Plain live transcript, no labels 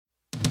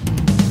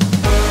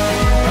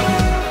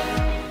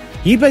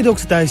Hier by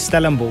Doxhuis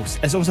Stellenbosch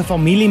is ons 'n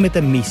familie met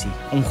 'n missie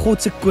om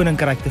God se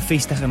koninkryk te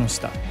vestig in ons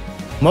stad.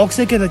 Maak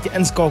seker dat jy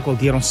inskakel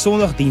deur ons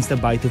Sondagdienste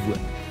by te woon.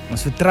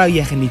 Ons vertrou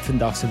jy geniet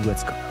vandag se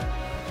boodskap.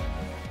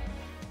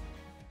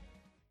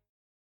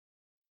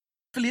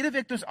 Verlede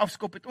week toe ons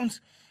afskop het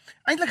ons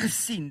eintlik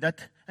gesien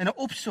dat in 'n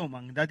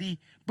opsomming dat die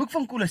boek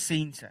van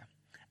Kolossense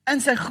in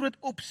sy groot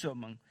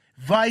opsomming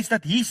wys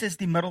dat Jesus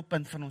die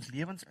middelpunt van ons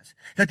lewens is.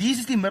 Dat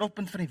Jesus die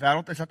middelpunt van die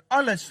wêreld is, dat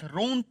alles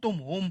rondom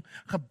hom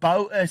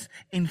gebou is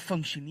en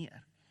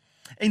funksioneer.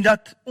 En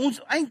dat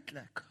ons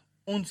eintlik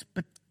ons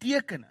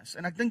betekenis,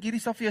 en ek dink hierdie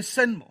sal vir jou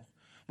sin maak,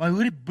 maar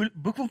hoe die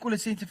boek van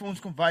Kolossense vir ons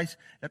kom wys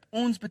dat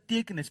ons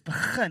betekenis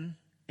begin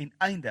en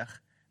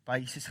eindig by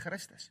Jesus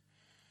Christus.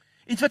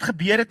 Iets wat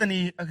gebeur het in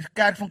die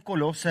kerk van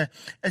Kolosse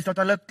is dat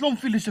hulle klomp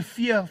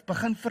filosofie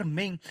begin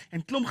vermeng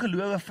en klomp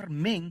gelowe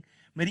vermeng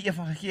met die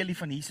evangelie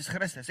van Jesus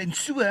Christus. En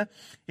so het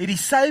die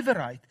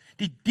suiwerheid,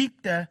 die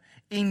diepte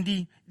en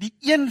die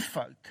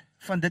eenvoud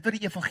van dit wat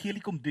die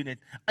evangelie kom doen het,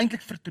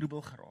 eintlik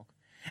vertroebel geraak.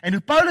 En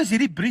hoe Paulus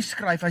hierdie brief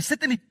skryf, hy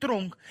sit in die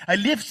tronk, hy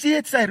leef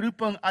steeds sy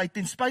roeping uit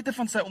ten spyte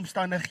van sy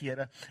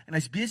omstandighede, en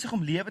hy's besig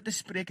om lewe te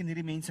spreek in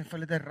hierdie mense en vir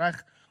hulle te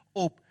reg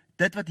op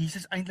dit wat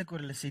Jesus eintlik oor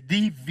hulle sê,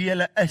 die wie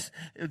hulle is,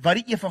 wat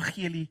die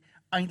evangelie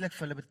eintlik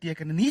vir hulle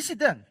beteken. En hier is die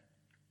ding,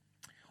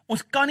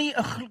 ons kan nie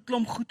 'n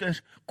klomp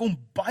goeders kom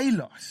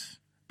bylas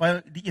by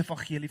die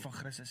evangelie van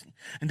Christus nie.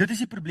 En dit is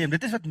die probleem,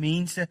 dit is wat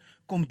mense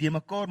kom de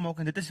mekaar maak,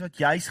 en dit is wat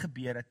juis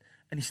gebeur het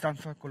in die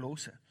stand van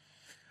Kolosse.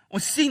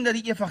 Ons sien dat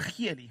die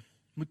evangelie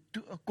moet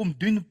kom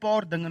doen 'n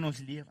paar dinge in ons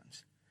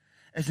lewens.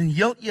 Is in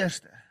heel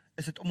eerste,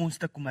 is dit om ons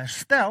te kom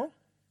herstel,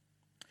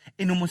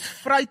 en om ons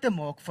vry te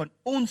maak van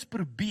ons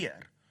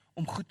probeer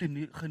om goed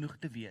genoeg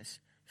te wees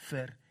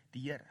vir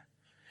die Here.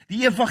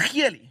 Die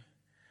evangelie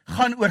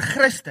gaan oor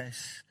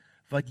Christus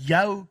wat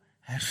jou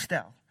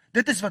herstel.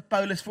 Dit is wat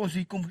Paulus vir ons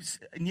hier kom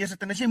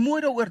neersit, en as jy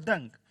mooi daaroor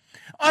dink,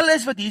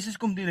 alles wat Jesus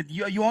kom doen het,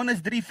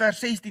 Johannes 3 vers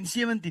 16,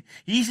 17,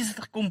 Jesus het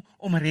gekom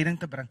om redding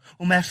te bring,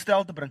 om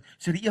herstel te bring,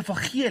 so die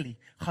evangelie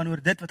gaan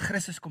oor dit wat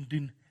Christus kom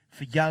doen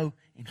vir jou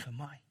en vir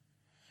my.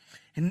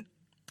 En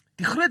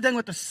die groot ding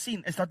wat ons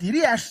sien, is dat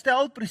hierdie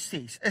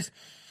herstelproses is,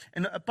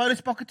 en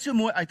Paulus pak het so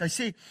mooi uit, hy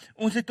sê,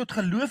 ons het tot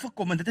geloof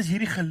gekom, en dit is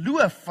hierdie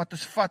geloof wat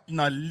ons vat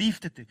na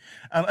liefde toe,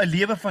 'n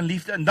lewe van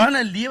liefde, en dan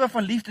 'n lewe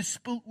van liefde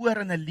spoel oor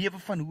in 'n lewe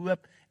van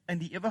hoop in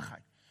die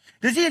ewigheid.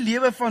 Dis nie 'n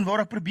lewe van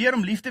waar ek probeer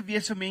om lief te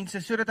wees vir mense,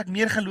 sodat ek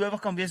meer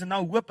gelowig kan wees, en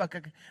nou hoop ek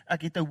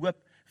het 'n hoop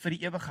vir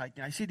die ewigheid.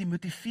 En hy sê die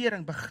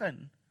motivering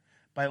begin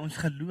by ons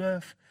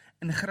geloof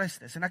in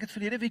Christus, en ek het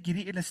verlede week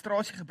hierdie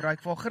illustrasie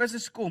gebruik, waar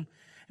Christus kom,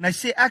 en hy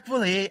sê, ek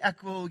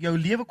wil jou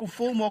lewe kom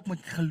volmaak met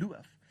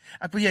geloof.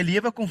 Ek wil jou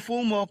lewe kom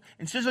volmaak,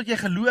 en soos wat jy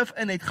geloof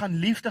in het, gaan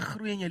liefde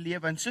groei in jou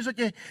lewe, en soos wat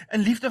jy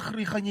in liefde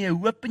groei, gaan jy 'n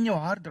hoop in jou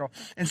hart dra,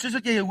 en soos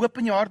wat jy 'n hoop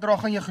in jou hart dra,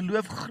 gaan jou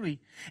geloof groei,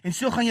 en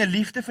so gaan jy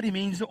liefde vir die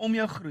mense om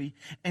jou groei,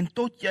 en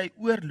tot jy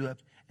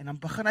oorloop, en dan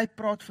begin hy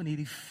praat van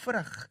hierdie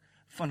vrug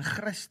van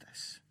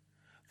Christus,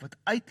 wat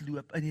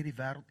uitloop in hierdie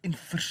wêreld, en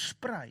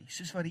versprei,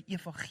 soos wat die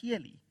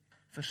evangelie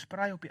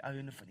versprei op die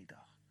einde van die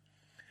dag.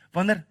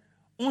 Wanneer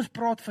ons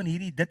praat van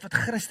dit wat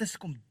Christus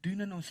kom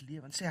doen in ons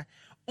lewe, sê hy,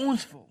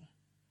 ons wil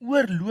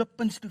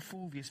oorlopends te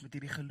vol wees met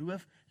hierdie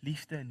geloof,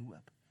 liefde en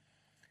hoop.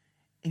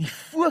 En die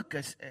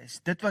fokus is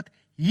dit wat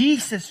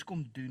Jesus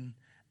kom doen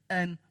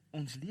in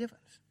ons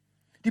lewens.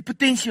 Die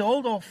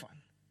potensiaal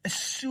daarvan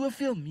is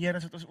soveel meer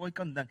as wat ons ooit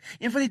kan dink.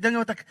 Een van die dinge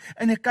wat ek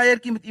in 'n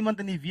kuiertjie met iemand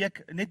in die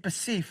week net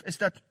besef, is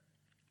dat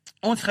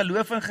ons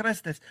geloof in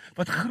Christus,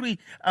 wat groei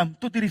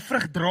tot hierdie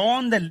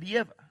vrugdraande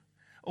lewe,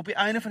 op die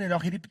einde van die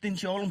dag hierdie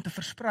potensiaal om te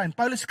versprei. En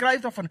Paulus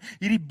skryf daarvan,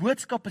 hierdie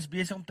boodskap is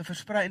besig om te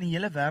versprei in die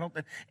hele wêreld,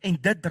 en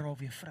dit dra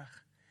weer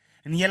vrug.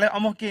 En julle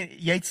almal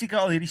jy het seker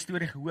al hierdie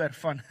storie gehoor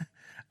van,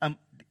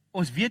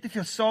 ons weet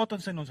hoeveel saad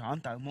ons in ons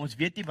hand hou, maar ons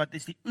weet nie wat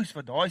is die oes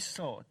wat daai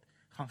saad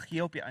gaan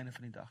gee op die einde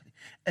van die dag nie.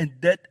 En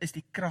dit is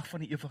die krag van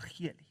die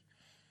evangelie.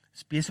 Dit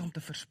is besig om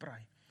te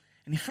versprei.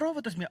 En die vraag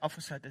wat ons mee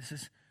afgesluit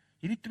is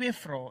hierdie twee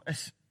vrae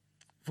is,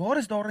 waar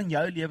is daar in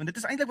jou lewe? En dit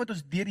is eintlik wat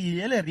ons deur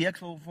die hele reeks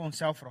vir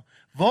onsself vra.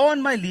 Waar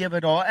in my lewe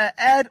daar 'n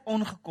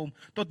add-on gekom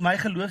tot my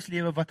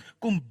geloofslewe wat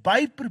kom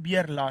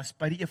probeer las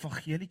by die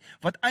evangelie,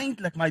 wat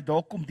eintlik my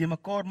dalk kom de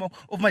mekaar maak,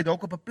 of my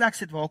dalk op 'n plek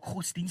sit waar ek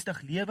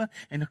godsdienstig lewe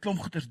en 'n klomp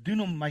goeders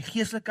doen om my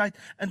geestelikheid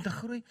in te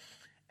groei.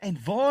 En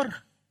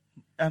waar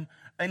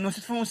en ons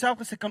het vir onsself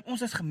gesê, kan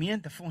ons as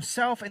gemeente vir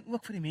onsself en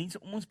ook vir die mense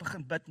om ons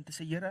begin bid en te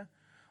sê, Here,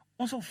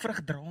 ons wil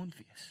vrugdraand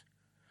wees.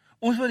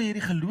 Ons wil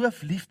hierdie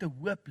geloof, liefde,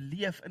 hoop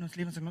leef in ons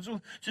lewens. En ons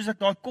wil, soos ek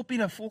daai koppie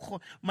nou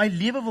volg, my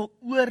lewe wil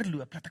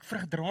oorloop, dat ek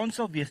vrugdraand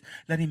sal wees,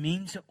 dat die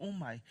mense om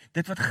my,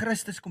 dit wat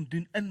Christus kom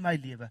doen in my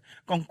lewe,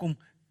 kan kom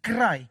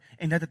kry,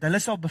 en dat dit hulle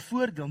sal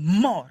bevoordeel,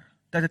 maar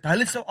dat dit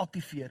hulle sal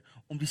aktiveer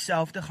om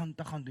dieselfde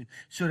te gaan doen,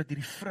 sodat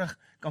hierdie vrug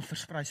kan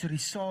versprei, sodat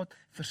die saad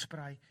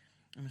versprei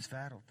in ons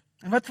wêreld.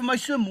 En wat vir my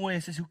so mooi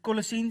is hoe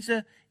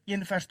Kolossense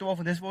 1 vers 12,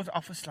 en dis waar ons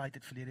afgesluit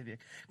het verlede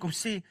week, kom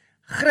sê,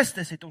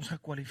 Christus het ons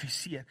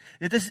gekwalifiseer.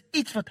 Dit is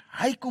iets wat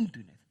hy kom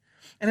doen het.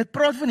 En dit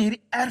praat van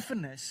hierdie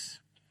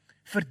erfenis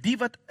vir die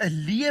wat 'n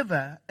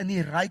lewe in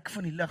die ryk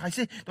van die lig. Hy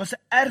sê, daar's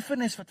 'n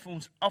erfenis wat vir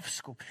ons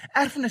afskop.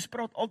 Erfenis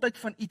praat altyd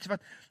van iets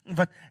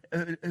wat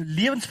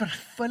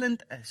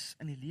lewensvervullend is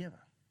in die lewe.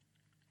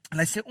 En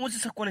hy sê, ons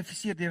is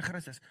gekwalifiseer deur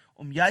Christus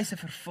om juis 'n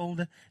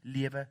vervulde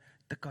lewe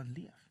te kan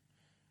leef.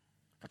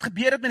 Wat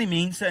gebeur het met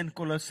die mense in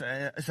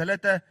Kolosse, is hulle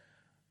het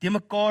te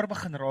mekaar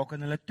begin raak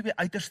en hulle twee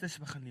uiterstes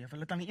begin leef.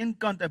 Hulle het aan die een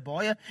kant 'n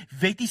baie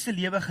wettiese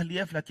lewe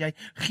geleef, dat jy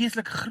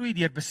geestelik groei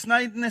deur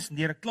besnydenis en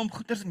deur 'n klomp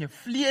goeders in jou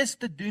vlees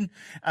te doen,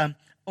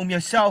 om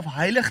jouself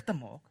heilig te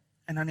maak.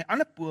 En aan die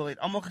ander pool het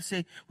almal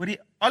gesê, hoorie,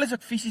 alles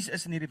wat fisies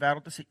is in hierdie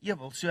wêreld is 'n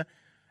ewel, so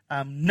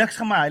niks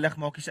gaan my heilig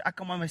maak nie, so ek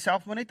kan maar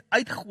myself maar net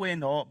uitgooi en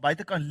daar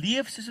buite kan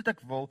leef soos wat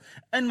ek wil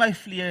in my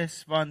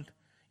vlees, want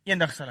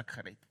eendag sal ek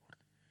gered word.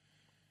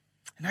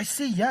 En hy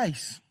sê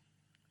juis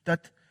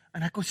dat,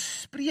 en hy kon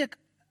spreek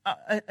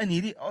in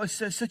hierdie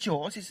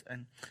situasies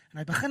in. En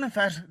hy begin in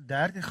vers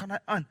 13, gaan hy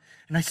aan.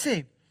 En hy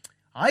sê,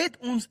 hy het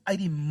ons uit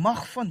die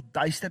mag van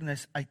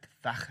duisternis uit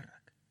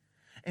weggeruk.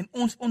 En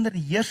ons onder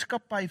die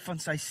heerskappy van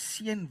sy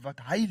seun wat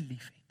hy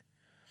lief het.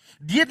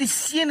 Deur die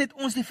seun het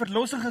ons die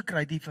verlossing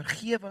gekry, die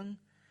vergewing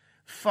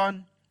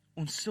van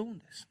ons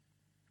sondes.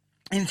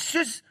 En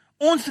soos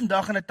ons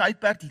vandag in 'n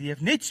tydperk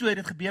leef, net so het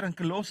dit gebeur in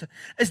Kolosse,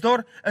 is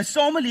daar 'n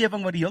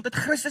samelewing wat die hele tyd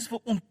Christus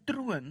wil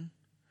onttroon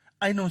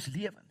in ons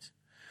lewens.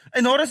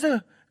 En daar is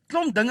 'n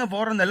klomp dinge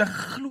waarin hulle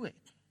geglo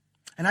het.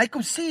 En hy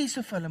kom sê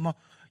hierso vir hulle, maar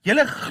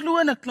julle glo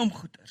in 'n klomp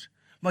goeders,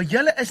 maar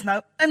julle is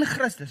nou in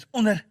Christus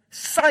onder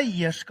sy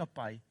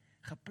heerskappy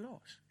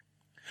geplaas.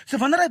 So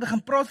wanneer hy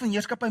begin praat van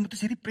heerskappy, moet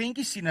ons hierdie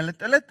prentjies sien. Hulle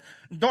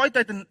daai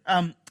tyd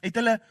het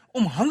hulle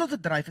om handel te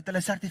dryf, het hulle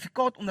 'n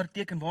sertifikaat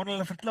onderteken waarin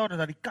hulle verklaar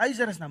dat die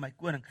keiser is nou my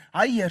koning.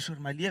 Hy heers oor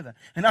my lewe.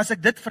 En as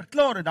ek dit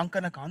verklaar, dan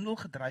kan ek handel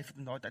gedryf het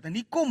in daai tyd. En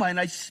hier kom hy en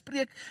hy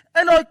spreek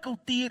in daai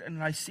kultuur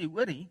en hy sê,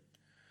 hoorie,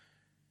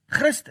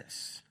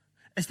 Christus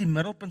is die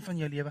middelpunt van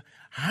jou lewe.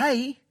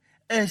 Jy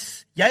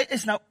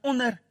is nou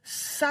onder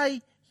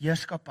sy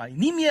heerskappy.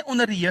 Nie meer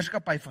onder die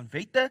heerskappy van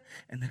wette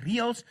en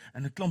reëls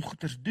en 'n klomp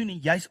goeders doen nie.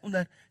 Jy's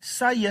onder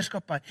sy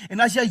heerskappy. En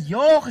as jy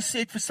ja gesê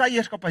het vir sy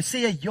heerskappy, sê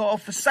jy ja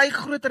vir sy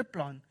groter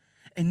plan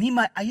en nie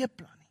my eie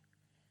plan nie.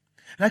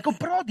 En hy kom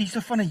praat hierso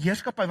van 'n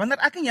heerskappy. Wanneer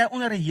ek en jy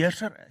onder 'n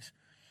heerser is,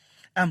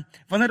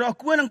 wanneer daar 'n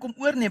koning kom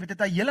oorneem, het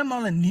hy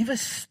heeltemal 'n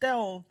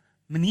nuwe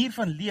manier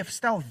van leef,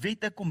 stel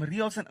wette, kom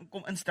reëls en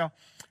kom instel.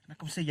 En dan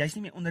kom sê, jy's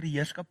nie meer onder die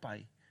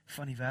heerskappy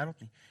van die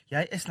wêreld nie.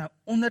 Jy is nou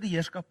onder die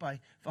heerskappy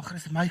van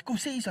Christus. Maar hy kom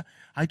sê hierso,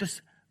 hy het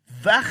ons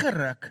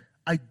weggeruk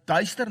uit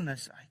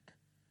duisternis uit.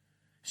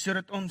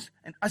 Sodat ons,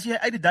 en as jy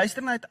uit die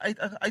duisternis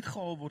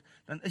uitgehaal word,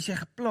 dan is jy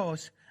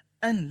geplaas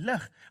in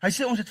lig. Hy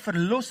sê ons het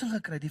verlossing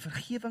gekry, die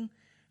vergewing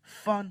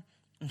van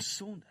ons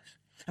sondes.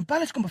 En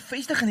Paulus kom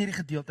bevestig in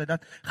hierdie gedeelte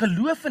dat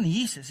geloof in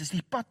Jesus is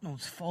die pad na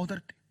ons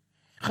Vader toe.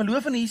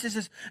 Geloof in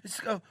Jesus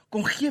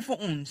kom gee vir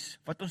ons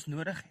wat ons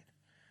nodig het.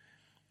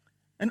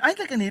 En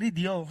eintlik in hierdie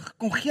deel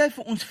kom gee hy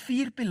vir ons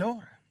 4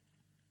 pilare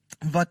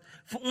wat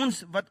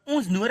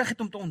ons nodig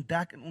het om te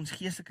ontdek in ons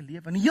geestelike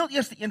lewe. En die heel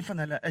eerste een van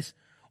hulle is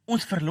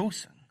ons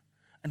verlossing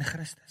in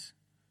Christus.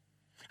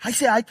 Hy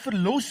sê hy het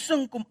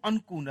verlossing kom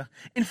aankondig.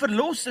 En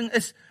verlossing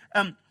is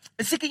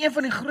seker een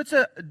van die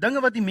grootste dinge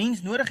wat die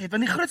mens nodig het.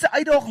 Want die grootste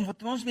uitdaging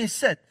wat ons mee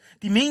sit,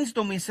 die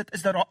mensdom mee sit,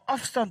 is dat daar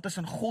afstand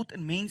tussen God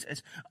en mens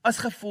is as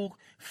gevolg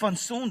van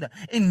sonde.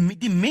 En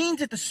die mens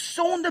het 'n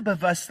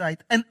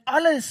sondebewustheid in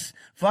alles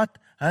wat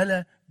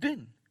hulle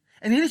doen.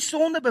 En hierdie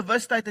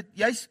sondebewustheid het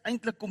juis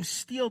eintlik kom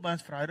steel by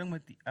ons verhouding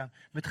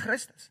met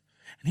Christus.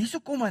 En hierso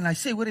kom hy en hy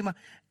sê, hoorie, maar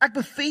ek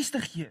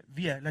bevestig jy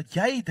weer dat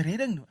jy het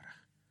redding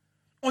nodig.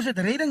 Ons het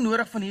redding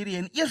nodig van hierdie.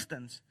 En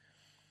eerstens,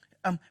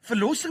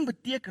 verlossing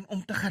beteken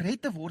om te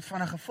gered te word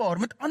van 'n gevaar.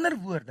 Met ander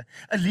woorde,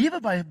 'n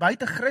lewe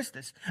buite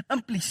Christus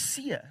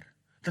impliseer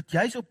dat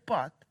jy's op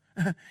pad,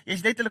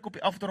 jy's letterlik op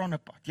die afdraande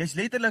pad. Jy's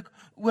letterlik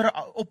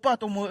op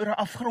pad om oor 'n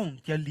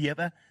afgrond jou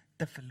lewe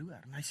te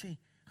verloor. En hy sê,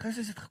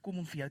 Christus het gekom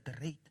om vir jou te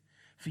red,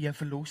 vir jou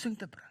verlossing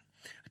te bring.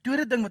 Die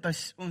tweede ding wat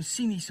ons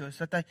sien hierso is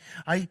dat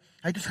hy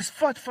het ons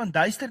gesvat van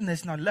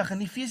duisternis na lig.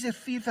 In Efesiërs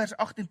 4 vers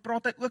 18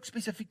 praat hy ook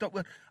spesifiek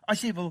daaroor,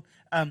 as jy wil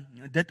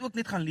dit ook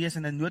net gaan lees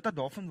en 'n nota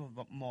daarvan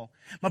wil maak.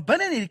 Maar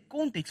binne in hierdie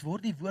konteks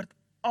word die woord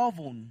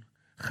avon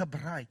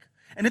gebruik.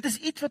 En dit is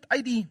iets wat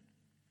uit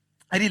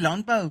die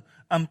landbou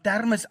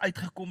termes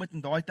uitgekom het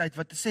in daai tyd,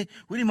 wat te sê,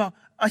 hoorie maar,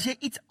 as jy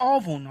iets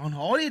avon, dan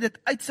haal jy dit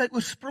uit sy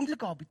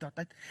oorspronklike habitat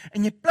uit,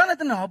 en jy plant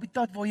dit in 'n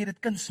habitat waar jy dit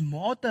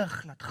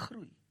kunsmatig laat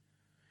groei.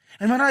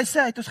 En wanneer hy sê,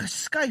 hy het ons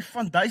geskuif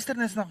van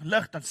duisternis na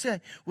lig, dan sê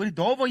hy, hoorie,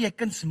 daar waar jy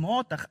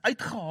kunsmatig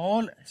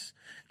uitgehaal is,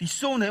 die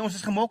son, ons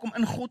is gemaak om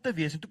in God te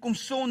wees, en toe kom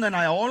son, en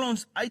hy haal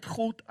ons uit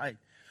God uit,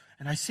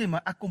 en hy sê,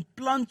 maar ek kom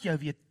plant jou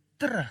weer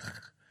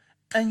terug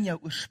in jou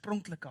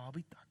oorspronklike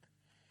habitat.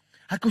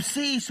 Hy kom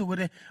sê so,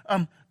 hoor,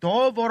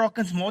 daar waar daar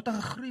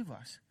kunsmatige groei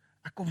was,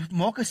 ek kom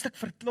maak 'n stuk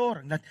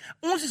verklaring, dat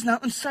ons is nou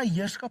in sy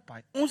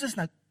heerskappy, ons is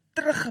nou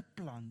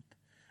teruggeplant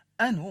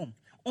in hom,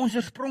 ons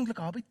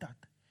oorspronklike habitat,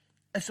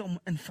 is om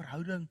in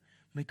verhouding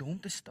met hom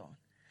te staan.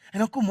 En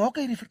dan kom maak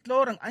hy die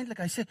verklaring eintlik,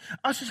 hy sê,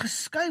 as ons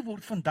geskei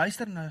word van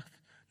duisternis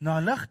na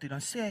lig toe,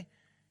 dan sê hy,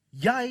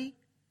 jy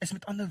is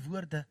met ander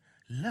woorde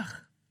lig.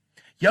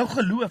 Jou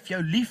geloof,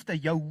 jou liefde,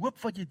 jou hoop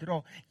wat jy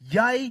dra,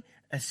 jy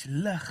is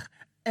lig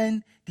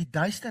in die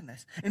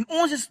duisternis. En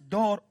ons is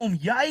daar om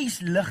juis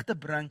lig te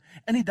bring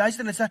in die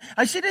duisternis.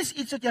 Hy sê, dit is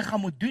iets wat jy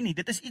gaan moet doen nie,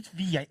 dit is iets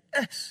wie jy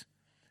is.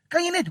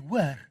 Kan jy net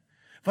hoor,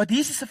 wat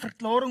Jesus se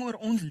verklaring oor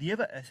ons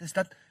lewe is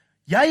dat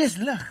jy is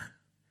lig.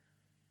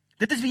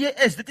 Dit is wie jy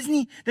is,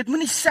 dit moet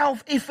nie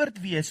self-effort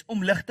wees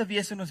om lig te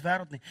wees in ons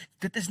wêreld nie.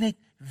 Dit is net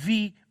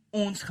wie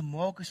ons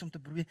gemaak is om te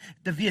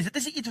wees. Dit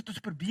is nie iets wat ons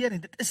probeer nie,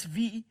 dit is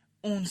wie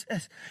ons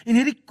is. En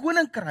hierdie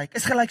koninkryk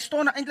is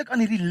gelykstaande eintlik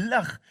aan hierdie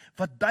lig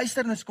wat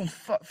duisternis kom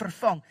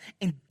vervang.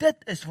 En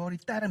dit is waar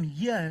die term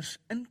heers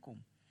inkom.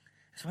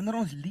 Is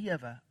wanneer ons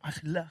lewe as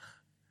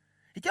lig.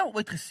 Het jy al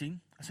ooit gesien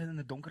as jy in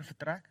 'n donker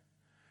vertrek?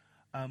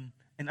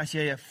 En as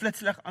jy 'n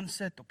flitslig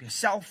aansit op jou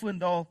selfoon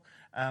dalk,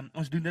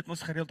 ons doen dit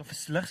mos gereeld op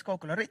 'n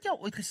ligskakelaar. Het jy al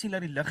ooit gesien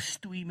dat die lig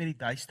stoei met die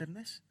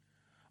duisternis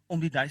om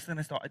die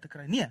duisternis daar uit te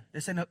kry? Nee,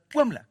 dis in 'n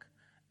oomblik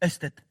is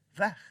dit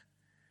weg.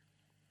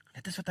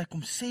 Dit is wat hy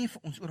kom sê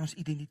vir ons oor ons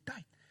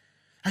identiteit.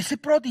 Hy sê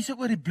praat hier so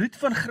oor die bloed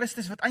van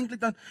Christus wat eintlik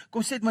dan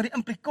kom sê maar die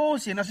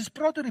implikasie en as ons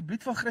praat oor die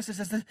bloed van Christus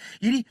is dit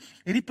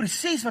hierdie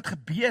proses wat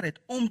gebeur het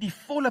om die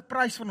volle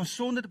prys van ons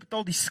sonde te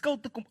betaal, die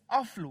skuld te kom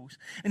aflos.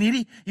 En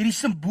hierdie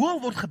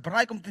simbool word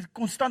gebruik om te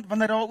konstant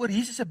wanneer daar oor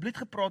Jesus se bloed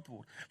gepraat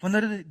word,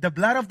 wanneer the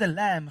blood of the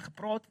lamb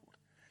gepraat word,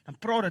 dan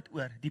praat dit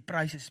oor die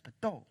prys is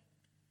betaal.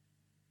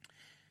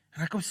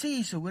 En hy kom sê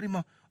hier so, hoorie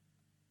maar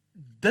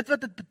dit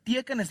wat dit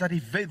beteken is dat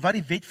wat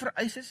die wet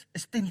vereis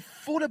is ten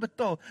volle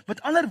betaal.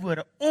 Met ander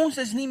woorde, ons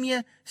is nie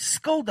meer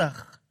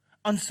skuldig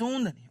aan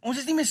sonde nie. Ons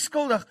is nie meer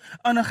skuldig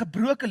aan 'n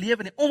gebroke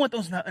lewe nie, omdat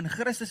ons nou in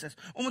Christus is,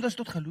 omdat ons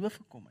tot geloof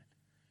gekom het.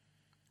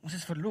 Ons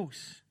is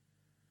verlos.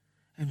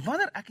 En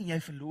wanneer ek en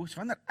jy verlos,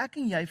 wanneer ek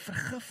en jy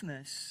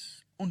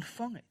vergifnis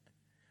ontvang het,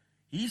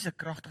 hier is 'n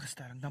kragtige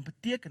stelling, dan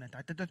beteken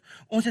dit dat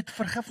ons het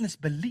vergifnis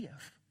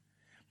beleef,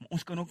 maar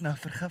ons kan ook nou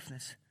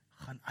vergifnis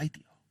gaan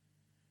uitdeel.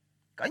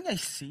 Kan jy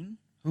sien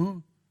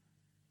hoe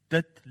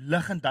dit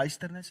lig en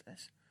duisternis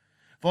is?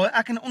 Waar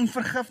ek in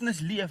onvergifnis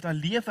leef, dan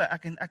leef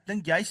ek en ek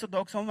dink jy sal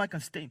dalk saam met my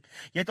kan stem.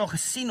 Jy het al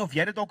gesien of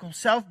jy het dalk al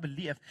self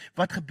beleef,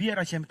 wat gebeur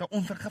as jy met 'n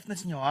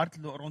onvergifnis in jou hart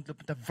rondloop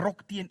met 'n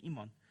wrok teen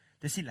iemand?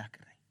 Dis nie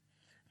lekker nie.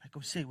 Hy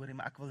kom sê, hoorie,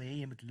 maar ek wil hê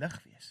jy moet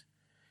lig wees.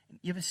 En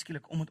ewe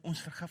skielik, omdat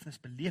ons vergifnis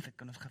beleef het,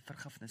 kan ons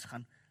vergifnis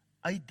gaan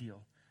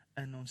uitdeel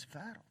in ons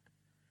wêreld.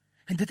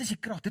 En dit is die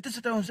krag, dit is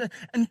wat hy ons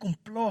in kom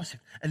plaas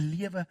het, 'n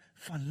lewe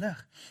van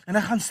lig. En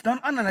hy gaan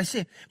staan aan en hy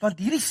sê, want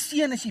hierdie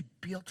seun is die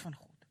beeld van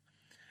God.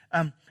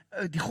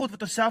 Die God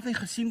wat ons self nie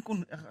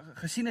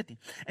gesien het nie.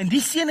 En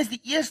die seun is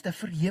die eerste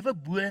verhewe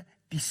bo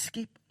die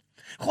skep.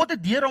 God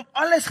het deur hom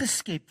alles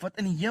geskep wat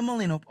in die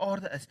hemel en op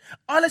aarde is.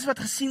 Alles wat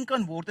gesien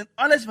kan word en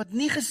alles wat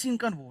nie gesien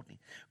kan word nie.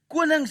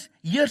 Konings,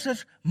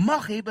 heersers,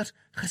 maghebbers,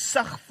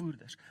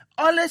 gesagvoerders.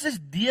 Alles is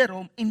deur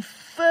hom en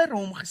vir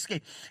hom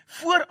geskep.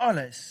 Voor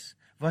alles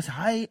was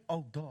hy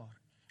al daar,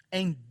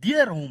 en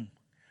deur hom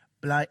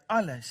bly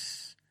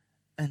alles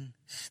in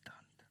stand.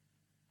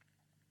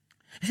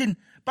 Jy sien,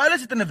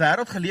 Paulus het in 'n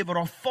wêreld geleef waar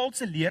daar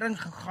valse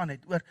lering gegaan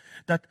het, oor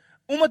dat,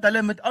 omdat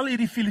hulle met al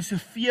hierdie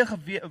filosofie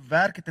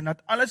gewerk het, en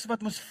dat alles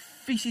wat mos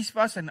fisies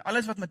was, en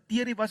alles wat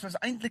materie was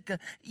eintlik 'n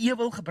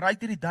ewel gebruik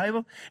deur die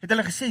duiwel, het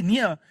hulle gesê,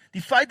 nee,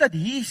 die feit dat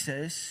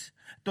Jesus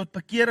tot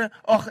bekering,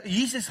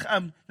 Jesus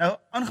nou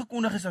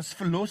aangekondig is as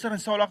verlosser en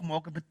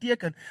saligmaker,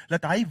 beteken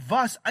dat hy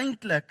was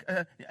eintlik,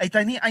 het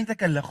hy nie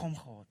eintlik 'n liggaam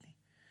gehad nie.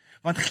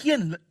 Want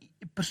geen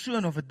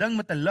persoon of 'n ding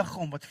met 'n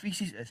liggaam wat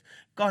fisies is,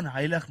 kan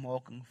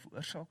heiligmaking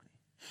veroorsaak nie.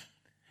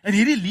 En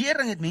hierdie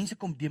lering het mense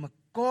kom de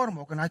mekaar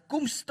maak, en hy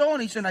kom staan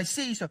hier so, en hy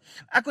sê hier so,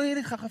 ek wil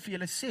hierdie gaga vir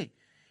julle sê,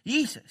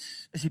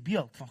 Jesus is die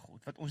beeld van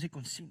God, wat ons nie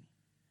kon sien nie.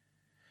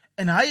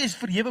 En hy is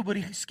verhewe bo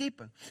die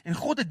skepping. En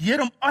God het deur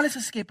hom alles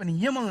geskep in die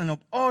hemel en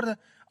op aarde.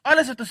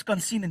 Alles wat ons kan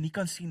sien en nie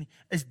kan sien nie,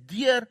 is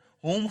deur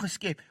hom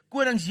geskep.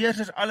 Konings,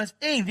 heersers, alles.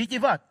 En weet jy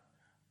wat?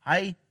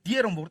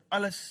 Deur hom word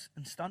alles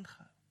in stand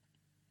gehou.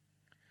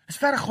 Is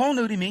verregaande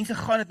hoe die mense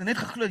gaan het en net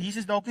geglo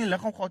Jesus dalk nie 'n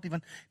liggaam gehad nie,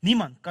 want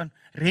niemand kan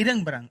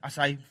redding bring as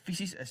hy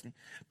fisies is nie.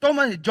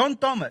 John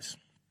Thomas,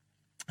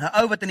 'n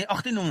ou wat in die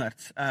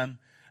 1800s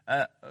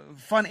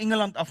van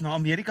Engeland af na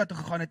Amerika toe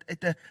gegaan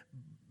het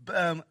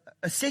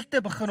 'n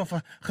sekte begin of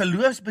 'n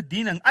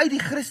geloofsbediening uit die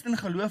Christen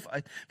geloof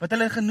uit, wat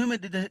hulle genoem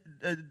het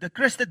die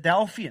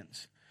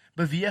Christadelphians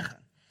beweging.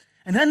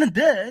 En in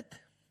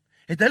dit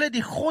het hulle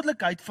die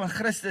goddelikheid van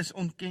Christus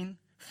ontken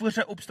voor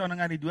sy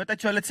opstanding uit die dood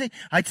uit. So hulle sê,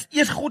 hy het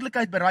eers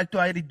goddelikheid bereik toe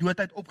hy uit die dood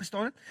uit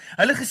opgestaan het.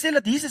 Hulle het gesê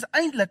dat Jesus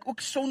eintlik ook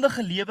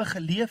sondige lewe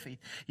geleef het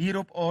hier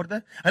op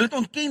aarde. Hulle het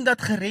ontken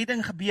dat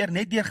geredding gebeur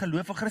net deur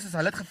geloof in Christus.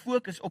 Hulle het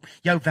gefokus op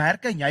jou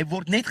werke en jy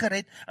word net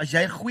gered as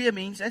jy 'n goeie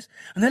mens is.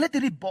 En hulle het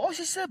hierdie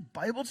basiese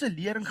Bybelse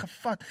lering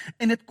gevat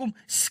en dit kom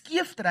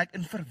skeeftrek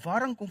en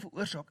verwarring kom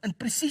veroorsaak. En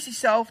presies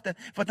dieselfde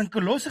wat in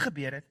Kolosse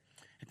gebeur het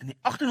in die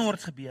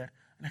 1800s gebeur.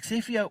 En ek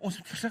sê vir jou, ons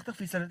moet versigtig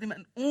wees dat dit nie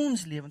in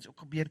ons lewens ook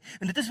gebeur.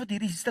 En dit is wat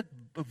hierdie stuk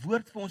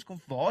woord vir ons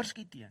kom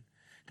waarsku teen.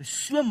 Dit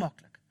is so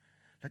maklik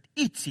dat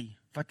ietsie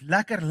wat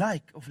lekker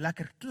lyk, of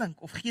lekker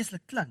klink, of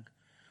geestelik klink,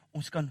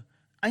 ons kan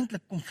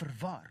eintlik kom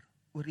verwar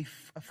oor die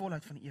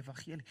volheid van die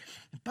evangelie.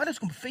 En Paulus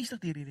kom bevestig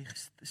deur hierdie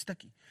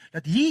stukkie,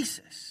 dat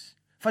Jesus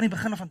van die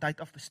begin van tyd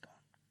af bestaan.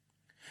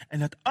 En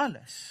dat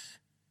alles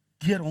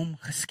deur hom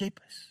geskep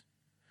is.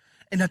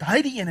 En dat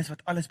hy die een is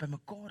wat alles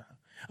bymekaar hou.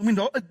 I mean,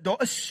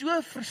 daar is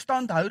so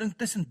verstandhouding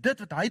tussen dit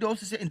wat hy daar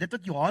sê en dit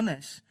wat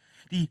Johannes,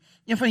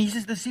 een van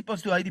Jesus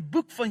disippels, toe hy die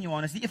boek van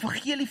Johannes, die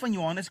evangelie van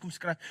Johannes kom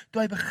skryf,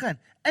 toe hy begin.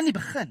 In die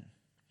begin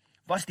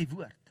was die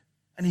woord.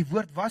 En die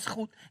woord was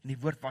God, en die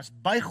woord was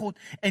by God,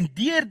 en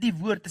deur die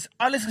woord is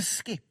alles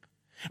geskep.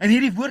 En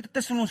hierdie woord het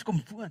tussen ons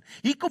kom woon.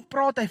 Hier kom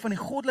praat hy van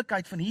die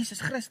goddelikheid van Jesus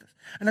Christus.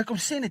 En hy kom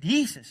sê net,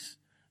 Jesus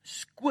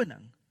is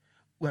koning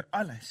oor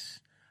alles.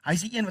 Hy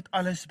is die een wat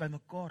alles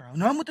bymekaar hou.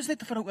 Nou moet ons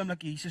net vir 'n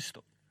oomblik Jesus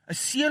stop. 'n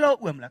Seela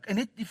oomblik, en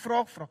net die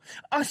vraag vra,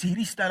 as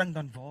hierdie stelling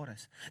dan waar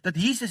is, dat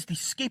Jesus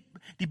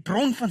die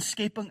bron van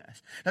skepping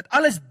is, dat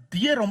alles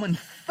deur hom en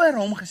vir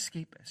hom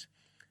geskep is,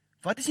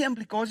 wat is die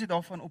implikasie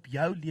daarvan op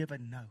jou lewe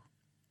nou?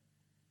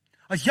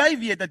 As jy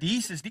weet dat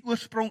Jesus die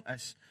oorsprong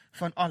is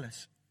van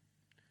alles,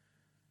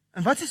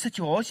 en wat is die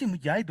situasie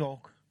moet jy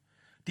dalk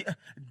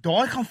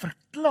daai gaan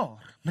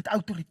verklaar met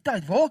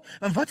autoriteit?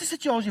 En wat is die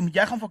situasie moet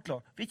jy gaan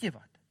verklaar? Weet jy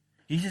wat?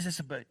 Jesus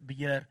is 'n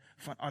beheer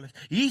van alles.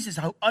 Jesus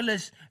hou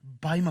alles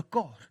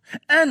bymekaar.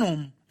 In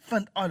hom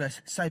vind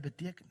alles sy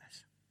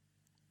betekenis.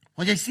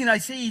 Want jy sien, hy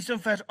sê hier in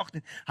vers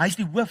 18, hy is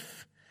die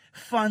hoof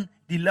van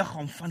die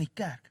liggaam van die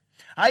kerk.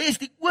 Hy is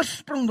die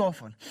oorsprong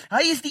daarvan.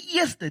 Hy is die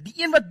eerste,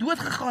 die een wat dood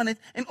gegaan het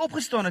en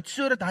opgestaan het,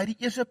 sodat hy die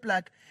eerste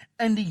plek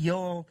in die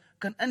heelal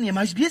kan inneem.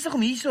 Hy is besig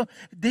om hierso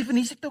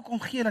definisie te kom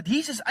gee, dat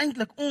Jesus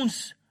eintlik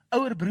ons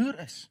ouer broer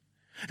is.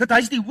 Dat hy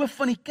is die hoof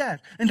van die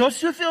kerk. En daar is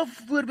soveel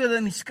voorbeelde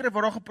in die skrif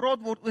waar daar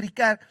gepraat word oor die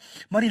kerk,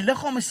 maar die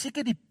liggaam is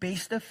seker die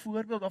beste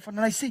voorbeeld daarvan.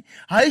 En hy sê,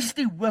 hy is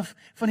die hoof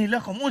van die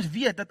liggaam. Ons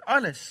weet dat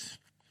alles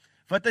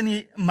wat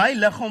in my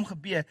liggaam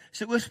gebeur,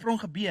 sy oorsprong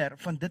gebeur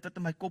van dit wat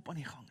in my kop aan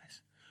die gang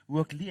is.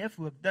 Hoe ek leef,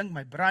 hoe ek dink,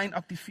 my brein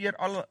aktiveer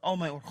al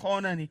my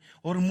organe en die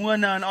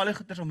hormone en al die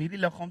goeders om hierdie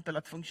liggaam te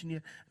laat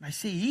funksioneer. En hy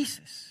sê,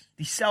 Jesus,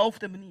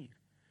 dieselfde manier,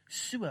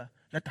 so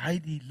dat hy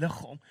die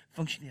liggaam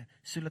funksioneer,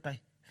 so dat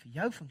hy vir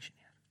jou funksioneer.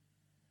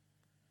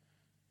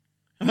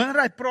 En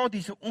wanneer hy praat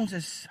hier, so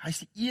hy is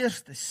die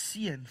eerste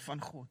seun van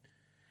God.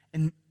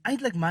 En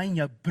eintlik my en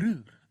jou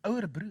broer,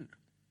 ouer broer,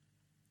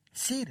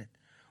 sê dit,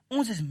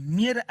 ons is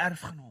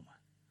mede-erfgename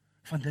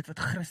van dit wat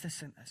Christus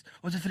sin is.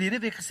 Ons het verlede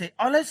week gesê,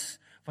 alles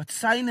wat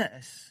syne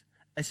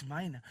is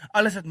myne.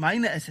 Alles wat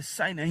myne is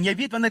syne. En jy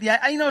weet, wanneer jy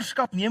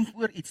eienaarskap neem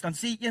oor iets, dan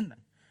sê jy een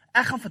ding,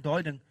 ek gaan vir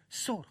daai ding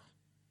sorg.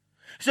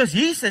 So as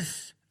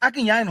Jesus, ek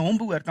en jy aan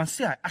hom behoort, dan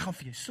sê hy, ek gaan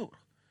vir jou sorg.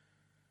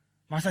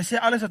 Maar as hy sê,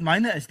 alles wat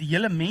myne is, die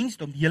hele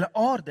mensdom, die hele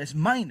aarde is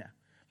myne,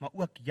 maar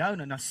ook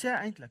joune, dan sê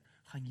hy eintlik,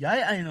 gaan jy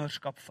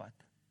eienaarskap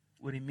vat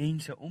oor die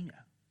mense om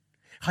jou?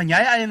 Gaan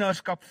jy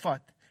eienaarskap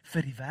vat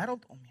vir die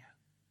wêreld om jou?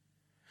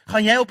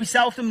 Gaan jy op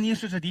dieselfde manier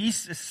soos wat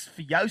Jesus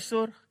vir jou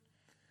sorg,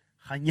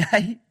 gaan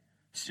jy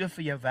so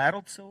vir jou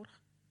wêreld sorg?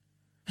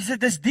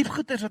 Dis diep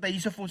goeders wat hy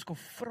hierso vir ons kom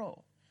vra,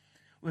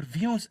 oor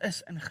wie ons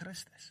is in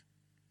Christus.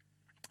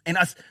 En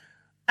as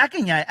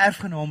ek en jy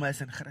erfgename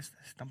is in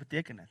Christus, dan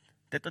beteken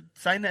dit wat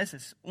syne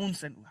is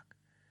ons in ook.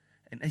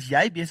 En is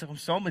jy besig om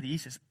saam met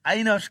Jesus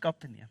eienaarskap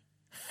te neem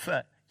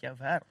vir jou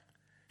wêreld?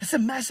 Dis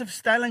 'n massive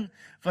stelling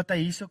wat hy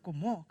hierso kom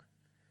maak.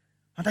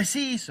 Want hy sê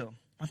hierso,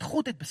 want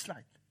God het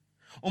besluit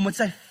om met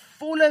sy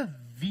volle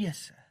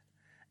wese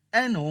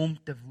in hom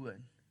te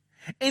woon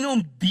en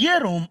om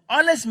deur hom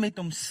alles met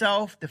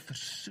homself te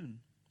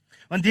versoen.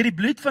 Want deur die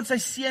bloed van sy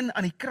seun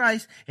aan die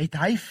kruis het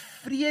hy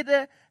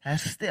vrede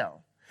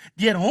herstel.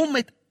 Deur hom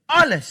met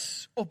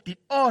alles op die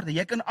aarde,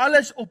 jy kan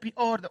alles op die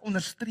aarde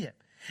onderstreep,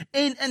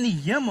 en in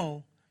die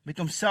hemel met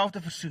homself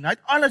te versoen. Hy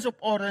het alles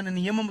op aarde en in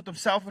die hemel met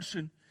homself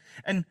versoen.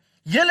 En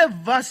julle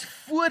was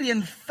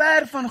voorheen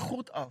ver van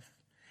God af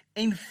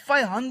en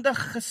vyhandig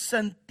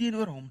gesind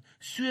teenoor hom,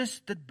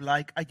 soos dit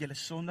blyk uit julle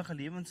sondige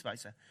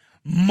lewenswyse.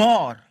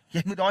 Maar,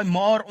 jy moet daai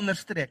maar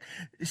onderstreep,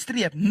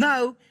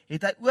 nou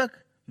het hy ook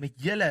met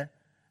julle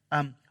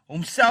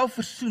homself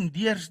versoen,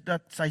 deur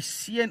dat sy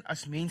seun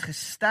as mens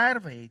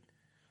gesterwe het,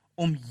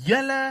 om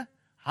julle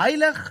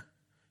heilig,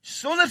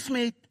 sonder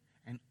smet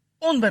en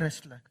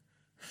onberispelik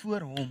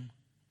voor hom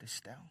te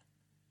stel.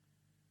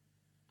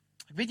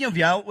 Ek weet nie of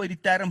jy al ooit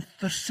die term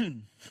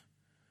versoen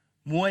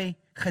mooi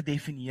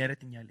gedefinieer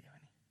het in jou lewe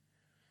nie.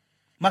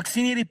 Maar ek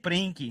sien hierdie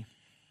prentjie.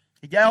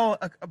 Het jy al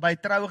by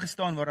troue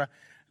gestaan waar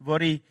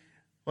die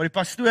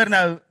pastoor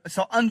nou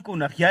sal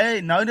aankondig,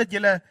 jy nou dat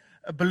julle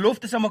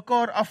beloftes aan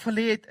mekaar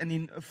afgelê het in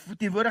die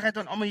teenwoordigheid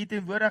van almal hier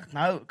teenwoordig,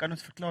 nou kan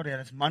ons verklaar, jy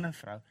is man en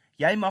vrou.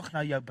 Jy mag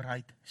nou jou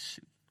bruid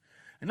soen.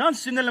 En dan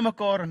soen hulle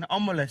mekaar en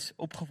almal is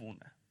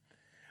opgewonde.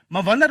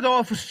 Maar wanneer daar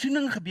 'n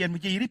versoening gebeur,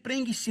 moet jy hierdie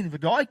prentjie sien, waar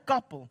daai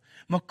koppel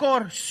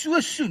mekaar so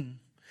soen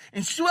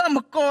en so in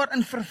mekaar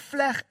in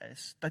vervleg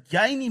is, dat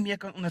jy nie meer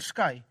kan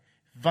onderskei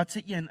wat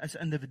se een is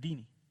individu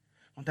nie.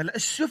 Want hulle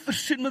is so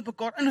versoen met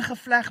mekaar,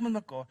 ingevleg met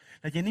mekaar,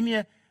 dat jy nie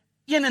meer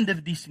een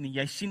individu sien nie,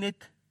 jy sien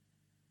net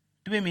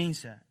twee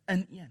mense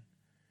in een.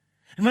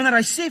 En wanneer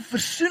hy sê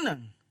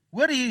versoening,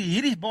 hoor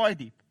hierdie is baie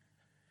diep.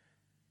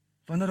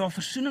 Wanneer daar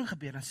versoening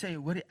gebeur, dan sê hy,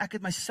 hoor jy, ek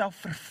het myself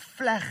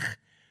vervleg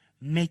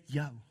met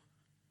jou.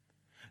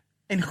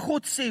 En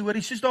God sê, hoor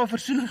jy, soos daar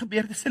versoening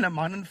gebeur tussen 'n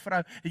man en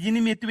vrou, dat jy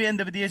nie meer twee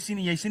individue sien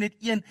nie, jy sien net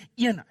een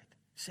eenheid.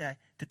 Sê hy,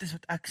 dit is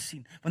wat ek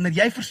sien. Wanneer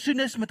jy versoen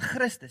is met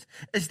Christus,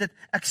 is dit,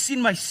 ek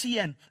sien my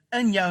seun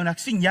in jou, en ek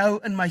sien jou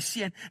in my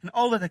seun, en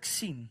al wat ek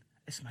sien,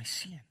 is my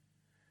seun.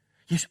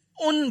 Jy's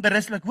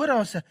onberispelik, hoor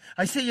daar,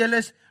 hy sê, julle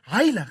is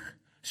heilig,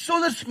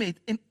 sonder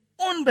smet, en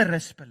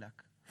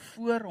onberispelik,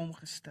 voor hom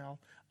gestel,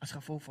 as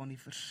gevolg van die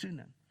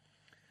versoening.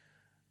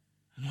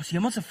 En ons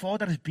hemelse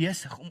Vader is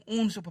besig om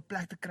ons op 'n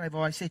plek te kry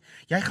waar hy sê,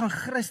 jy gaan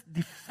Christus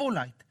die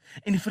volheid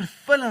en die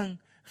vervulling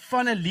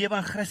van 'n lewe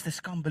in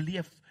Christus kan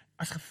beleef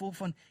as gevolg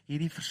van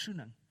hierdie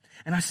versoening.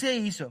 En dan sê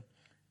hy hierso,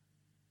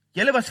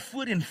 julle was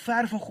voorheen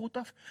ver van God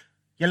af,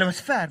 julle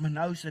was ver, maar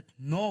nou is dit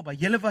naby.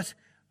 Julle was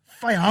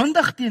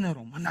vyhandig teenoor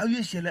hom, maar nou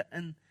is julle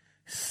in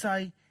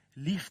sy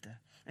liefde.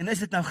 En is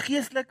dit nou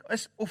geestelik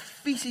is of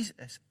fisies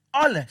is,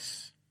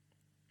 alles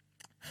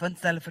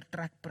vind hulle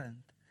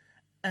vertrekpunt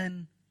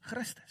in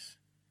Christus.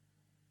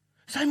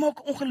 Sy maak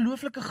 'n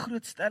ongelooflike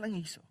groot stelling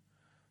hierso.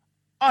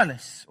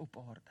 Alles op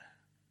aarde.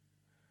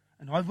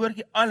 En daai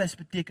woordjie alles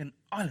beteken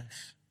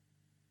alles.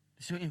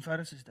 Dis so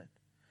eenvoudig is dit.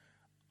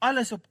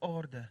 Alles op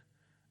aarde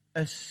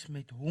is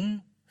met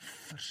hom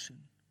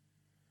versoen.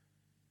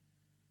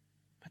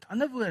 Met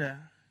ander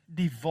woorde,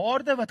 die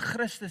waarde wat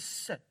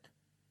Christus sit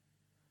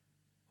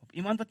op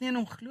iemand wat nie in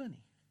hom glo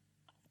nie.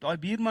 Op daai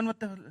buurman wat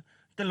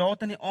te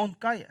laat in die aand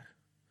kuier.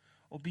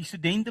 Op die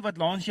studente wat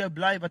langs jou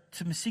bly, wat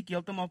se musiek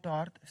heeltemal te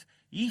hard is.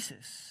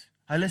 Jesus,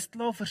 hulle is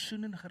klaar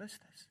versoen in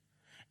Christus.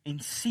 En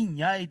sien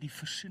jy die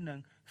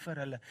versoening vir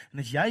hulle. En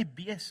is jy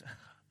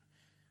besig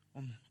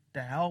om te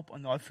help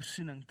aan daai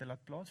versoening te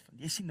laat plaasvind.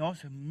 Jy sien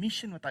daar's 'n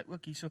mission wat hy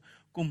ook hierso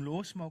kom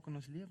losmaak in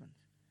ons lewens.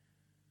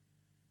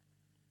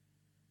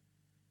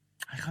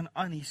 Hy gaan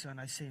aan hierso en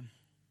hy sê,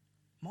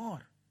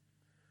 maar,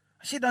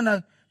 as jy dan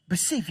nou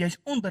besef, jy's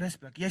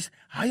onberispelik, jy's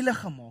heilig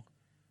gemaak,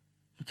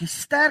 moet jy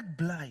sterk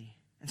bly,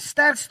 en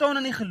sterk staan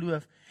in die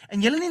geloof,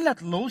 en julle nie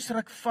laat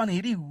losruk van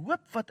hierdie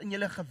hoop wat in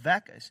julle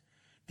gewek is,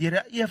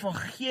 deur 'n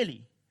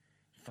evangelie,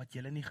 wat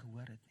julle nie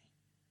gehoor het nie.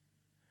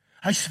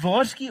 Hy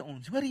waarsku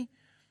ons, hoorie,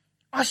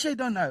 as jy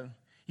dan nou,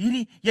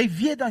 jy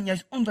weet dan,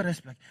 jy's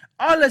onberispelik,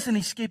 alles in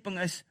die skepping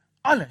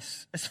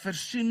alles is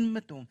versoen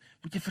met hom,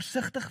 moet jy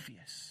versigtig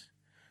wees,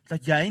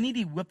 dat jy nie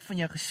die hoop van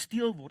jou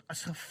gesteel word,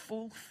 as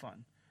gevolg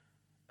van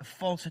 'n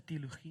valse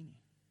teologie nie.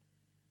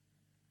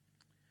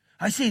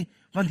 Hy sê,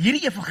 want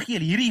hierdie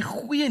evangelie, hierdie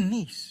goeie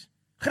nuus,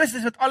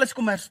 Christus wat alles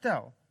kom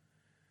herstel,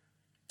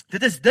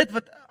 dit is dit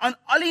wat aan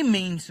al die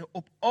mense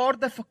op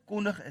aarde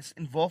verkondig is,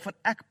 en waarvan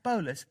ek,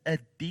 Paulus, 'n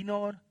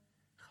dienaar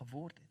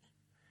geword het.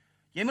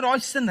 Jy moet daai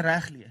sin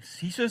reg lees,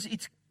 hierso is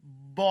iets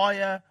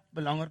baie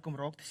belangrik om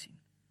raak te sien.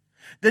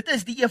 Dit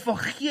is die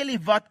evangelie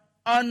wat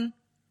aan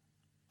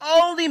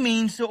al die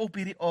mense op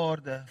hierdie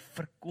aarde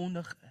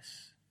verkondig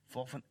is,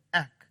 waarvan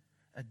ek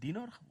 'n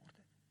dienaar geword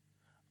het.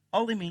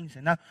 Al die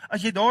mense. Nou,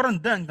 as jy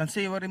daaraan dink, dan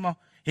sê jy, hoor, maar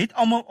het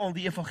almal al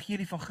die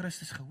evangelie van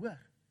Christus gehoor?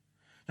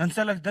 Dan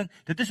sal ek dink,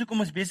 dit is hoekom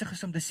ons besig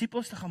is om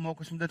disippels te gaan maak,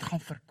 ons moet dit gaan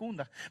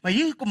verkondig. Maar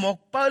hier kom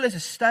maak Paulus 'n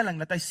stelling,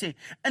 dat hy sê,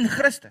 in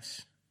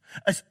Christus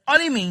is al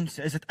die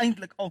mense, is dit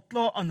eintlik al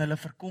klaar aan hulle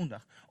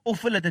verkondig,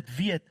 of hulle dit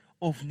weet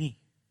of nie.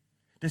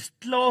 Dis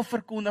klaar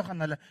verkondig aan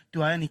hulle,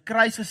 toe hy aan die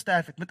kruis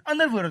gesterf het. Met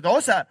ander woorde,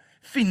 daar's 'n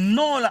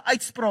finale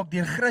uitspraak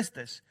deur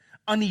Christus,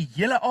 aan die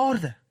hele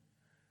aarde,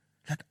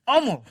 dat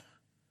almal,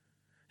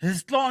 dit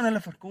is klaar aan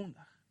hulle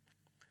verkondig.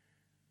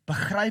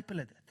 Begryp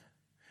hulle dit?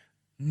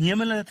 Neem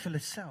hulle dit vir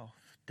hulle self?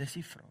 Dis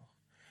die vraag.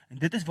 En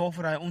dit is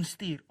waarvoor hy ons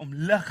stuur, om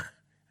lig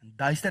en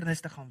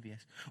duisternis te gaan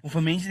wees. Om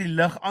vir mense die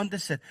lig aan te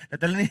sit,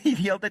 dat hulle nie die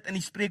hele tyd in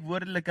die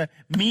spreekwoordelike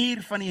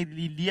muur van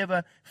die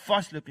lewe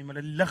vasloop nie, maar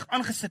hulle lig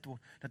aangesit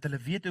word, dat hulle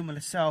weet hoe om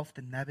hulle self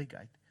te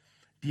navigate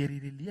deur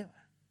hierdie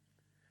lewe.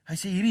 Hy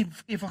sê, hierdie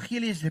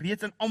evangelie is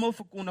reeds aan almal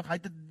verkondig, hy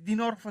het 'n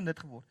dienaar van dit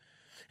geword.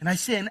 En hy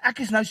sê, en ek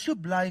is nou so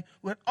bly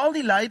oor al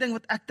die lyding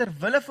wat ek ter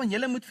wille van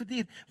julle moet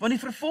verduur, want die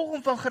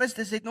vervolging van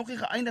Christus het nog nie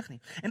geëindig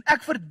nie. En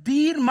ek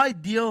verduur my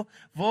deel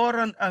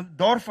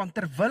daarvan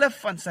ter wille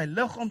van sy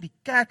liggaam, die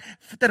kerk,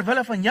 ter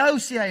wille van jou,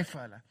 sê hy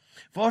vir hulle,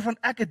 waarvan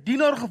ek 'n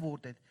dienaar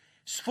geword het,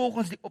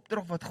 volgens die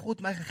opdrag wat God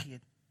my gegee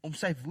het, om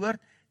sy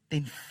woord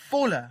ten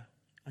volle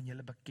aan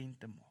julle bekend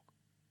te maak.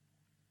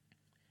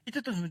 Iets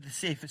wat ons moet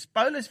besef is,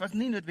 Paulus was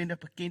nie noodwendig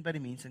bekend by die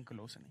mense in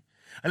Kolosse nie.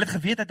 Hulle het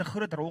geweet, hy het 'n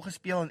groot rol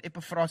gespeel in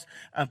Epaphras,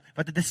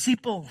 wat 'n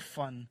disipel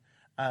van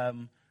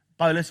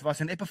Paulus was,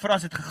 en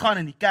Epaphras het gegaan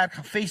in die kerk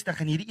gevestig,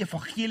 en hierdie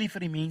evangelie vir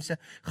die mense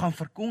gaan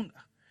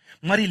verkondig.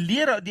 Maar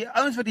die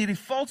ouens wat hierdie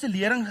valse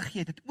lering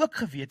gegee het ook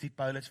geweet wie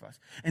Paulus was.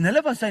 En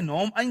hulle was sy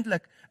naam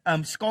eintlik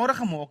skade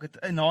gemaak het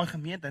in daai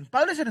gemeente. En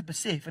Paulus het dit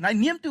besef en hy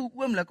neem toe 'n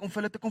oomblik om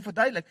vir hulle te kom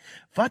verduidelik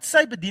wat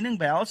sy bediening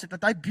behels het,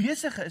 dat hy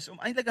besig is om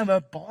eintlik 'n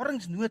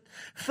bebaringsnood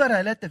vir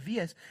hulle te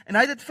wees. En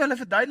hy het dit vir hulle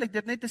verduidelik,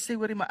 dit net te sê,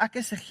 hoorie, maar ek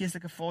is 'n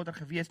geestelike vader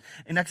gewees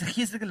en ek's 'n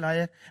geestelike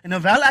leier. En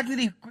hoewel ek nie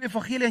die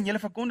evangelie aan julle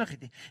verkondig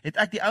het nie, het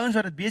ek die ouens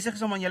wat dit besig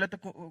is om aan julle te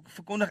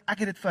verkondig, ek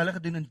het dit vir hulle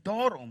gedoen en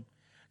daarom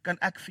kan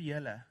ek vir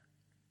julle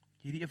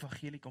hierdie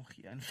evangelie kom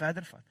gee en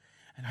verder vat.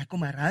 En hy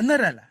kom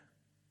herinner hulle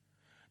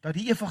dat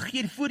die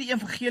evangelie, voor die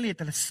evangelie het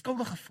hulle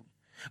skuldig gevoel.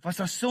 Was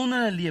daar sonde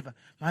in hulle lewe,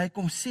 maar hy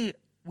kom sê,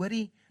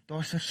 hoorie, daar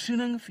is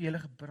versoening vir julle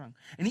gebring.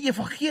 En die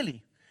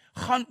evangelie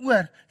gaan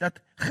oor dat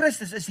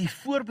Christus is die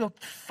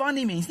voorbeeld van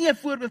die mens, nie 'n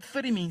voorbeeld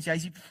vir die mens, hy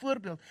is die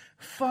voorbeeld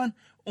van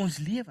ons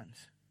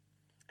lewens.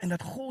 En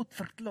dat God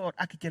verklaar,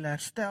 ek het julle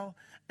herstel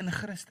in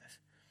Christus.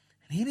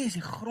 En hierdie is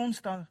die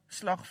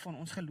grondslag van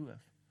ons geloof,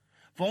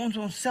 waar ons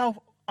onsself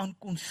aan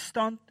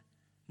konstant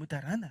moet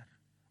herinner.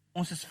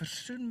 Ons is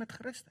versoen met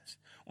Christus.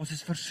 Ons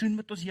is versoen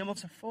met ons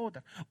hemelse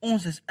Vader.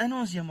 Ons is in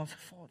ons hemelse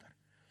Vader.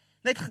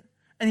 Net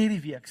in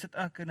hierdie week sit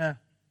ek in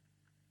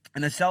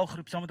 'n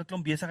selgroep saam met 'n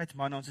klomp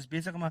besigheidsmanne. Ons is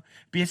besig om 'n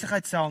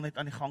besigheidssel net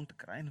aan die gang te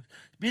kry. Ons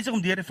is besig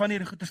om deur van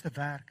hierdie goeders te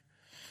werk.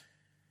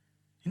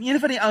 En een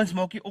van die ouens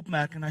maak hier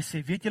opmerking en hy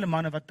sê, weet julle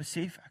manne, wat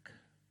besef ek?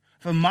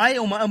 Vir my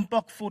om 'n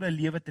impakvolle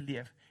lewe te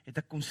leef, het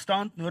ek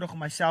konstant nodig om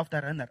myself te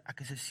herinner,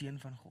 ek is 'n seun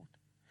van God.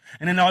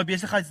 En in daai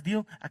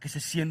besigheidsdeel, ek is 'n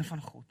seun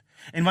van God.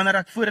 En wanneer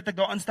ek voordat ek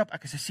daar instap,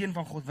 ek is 'n seun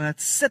van God, want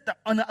dit sit 'n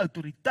ander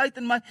autoriteit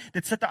in my,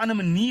 dit sit 'n ander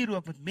manier hoe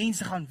ek met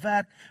mense gaan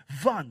werk,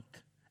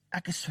 want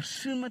ek is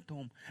versoen met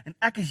hom, en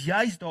ek is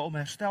juist daar om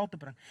herstel te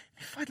bring.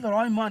 Die feit dat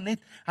daai man net,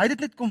 hy het dit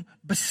net kom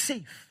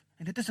besef,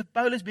 en dit is wat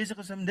Paulus besig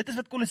is, en dit is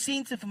wat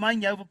Kolossense vir my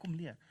en jou wil kom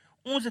leer.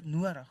 Ons het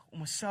nodig om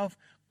onsself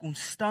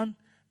konstant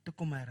te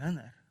kom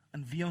herinner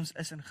aan wie ons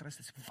is in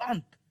Christus,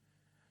 want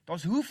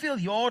daar's hoeveel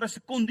jare se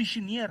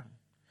kondisionering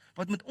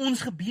wat met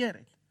ons gebeur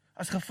het,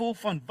 as gevolg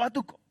van wat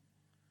ook,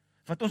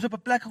 wat ons op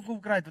 'n plek gekom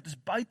kry het, wat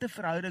ons buite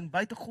verhouding,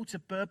 buite God se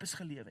purpose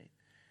gelewe het.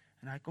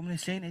 En hy kom en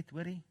sê net,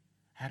 hoorie,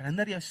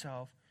 herinner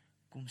jouself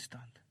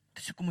konstant.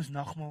 Dis hoekom ons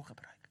nagmaal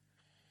gebruik.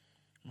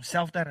 Om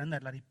onsself te herinner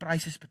dat die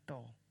prys is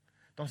betaal.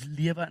 Daar's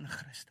lewe in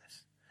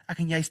Christus. Ek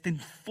en jy is ten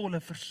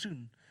volle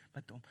versoen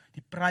met hom.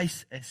 Die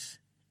prys is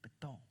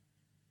betaal.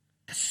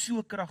 Dit is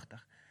so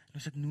kragtig. En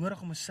ons het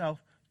nodig om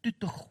onsself toe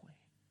te gooi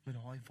met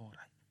daai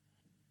waarheid.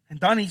 En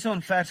dan hierso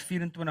in vers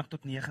 24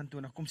 tot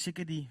 29 kom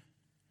seker die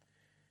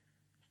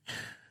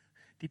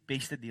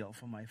beste deel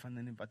van my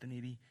van wat in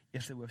hierdie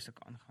eerste hoofstuk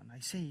aangaan. Hy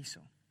sê hierso: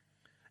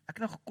 ek het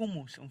nou gekom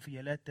om vir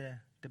julle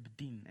te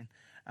bedien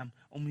en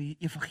om die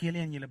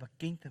evangelie aan julle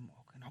bekend te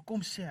maak. En dan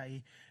kom sê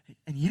hy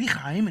in hierdie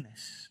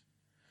geheimenis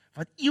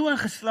wat eeue en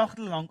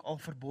geslagte lank al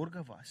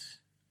verborge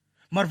was,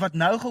 maar wat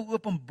nou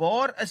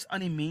geopenbaar is aan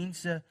die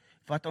mense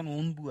wat aan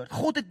hom behoort.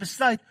 God het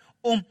besluit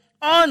om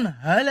aan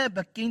hulle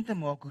bekend te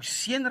maak hoe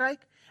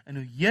seënryk en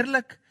hoe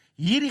heerlik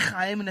hierdie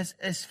geheimenis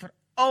is vir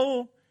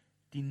al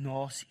die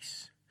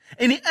nasies.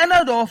 En die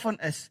inhoud daarvan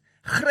is,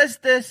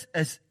 Christus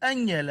is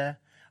in julle,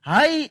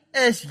 hy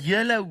is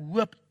julle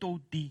hoop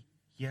tot die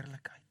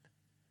heerlikheid.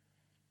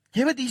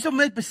 Jy moet hierso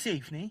net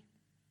besef, nie?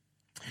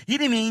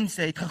 Hierdie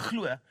mense het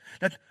geglo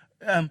dat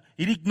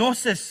hierdie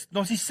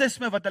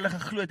gnostisisme wat hulle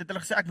geglo het hulle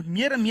gesê, ek moet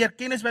meer en meer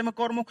kennis by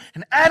mekaar maak,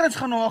 en ergens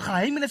gaan nou 'n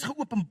geheimenis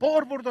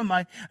geopenbaar word aan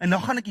my, en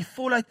dan gaan ek die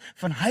volheid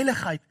van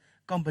heiligheid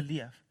kan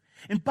beleef.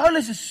 En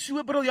Paulus is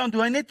so briljant,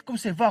 hoe hy net kom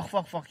sê, wag,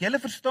 julle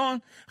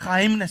verstaan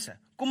geheimenisse,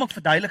 kom ek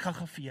verduidelik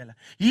gou vir julle.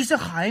 Hier's 'n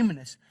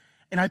geheimenis,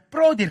 en hy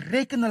praat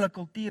direk in hulle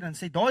kultuur, en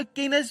sê, daai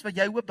kennis wat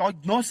jy hoop, daai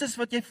gnosis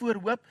wat jy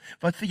voorhoop,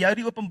 wat vir jou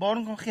die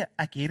openbaring kan gee,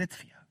 ek het dit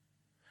vir jou.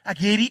 Ek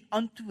het die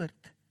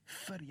antwoord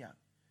vir jou.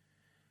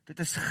 Dit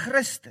is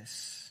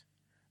Christus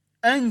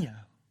in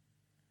jou.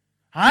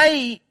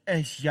 Hy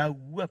is jou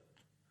hoop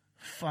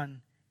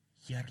van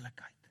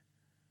heerlikheid.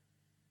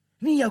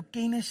 Nie jou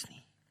kennis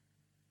nie.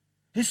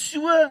 Dit is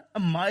so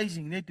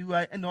amazing, net hoe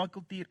hy in daai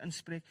kultuur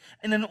inspreek,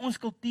 en in ons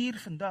kultuur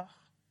vandag.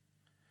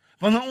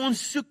 Wanneer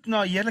ons soek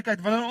na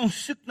heerlikheid, wanneer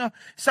ons soek na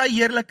sy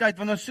heerlikheid,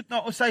 wanneer ons soek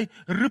na sy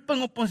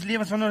roeping op ons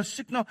lewens, wanneer ons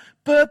soek na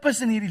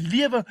purpose in hierdie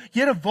lewe,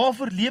 Here,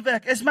 waarvoor lewe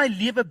ek? Is my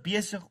lewe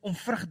besig om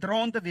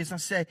vrugdraend te wees? Dan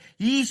sê hy,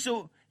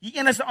 hierso, die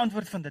enigste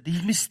antwoord van dit,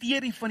 die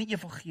misterie van die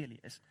evangelie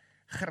is,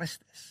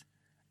 Christus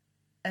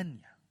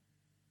in jou.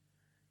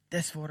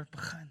 Dis waar dit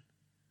begin.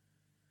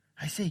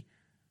 Hy sê,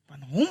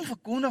 want hom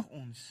verkondig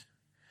ons,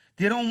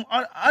 deur om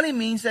al die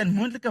mense in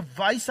moontlike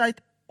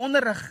wysheid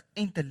onderrig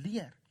en te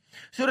leer,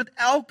 sodat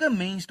elke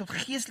mens tot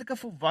geestelike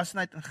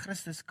volwassenheid in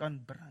Christus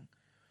kan bring.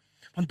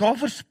 Want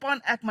daarvoor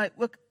span ek my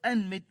ook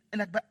in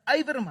en ek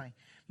beywer my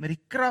met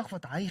die krag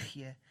wat hy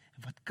gee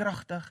en wat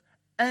kragtig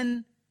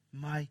in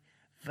my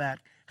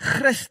werk.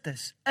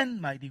 Christus in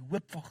my, die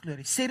hoop van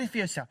glorie. Sê dit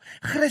vir jouself.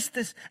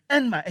 Christus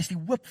in my is die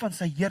hoop van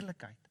sy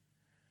heerlikheid.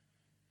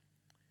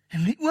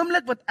 En die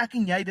oomblik wat ek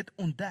en jy dit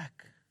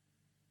ontdek,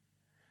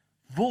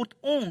 word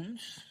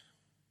ons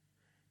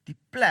die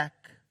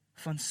plek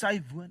van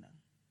sy woning.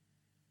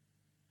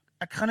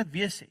 ek gaan dit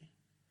weer sê,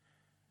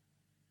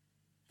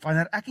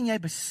 wanneer ek en jy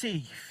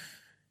besef,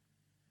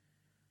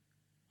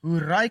 hoe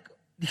ryk,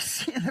 die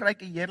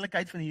seënryke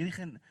heerlikheid van hierdie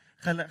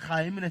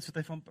geheimenis wat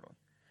hy van praat,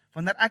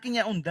 wanneer ek en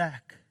jy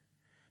ontdek,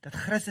 dat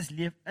Christus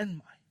leef in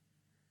my,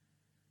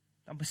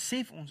 dan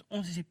besef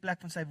ons is die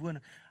plek van sy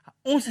woning.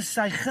 Ons is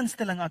sy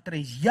gunsteling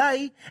adres.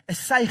 Jy is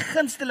sy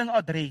gunsteling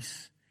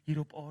adres hier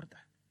op aarde.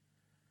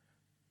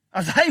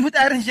 As hy moet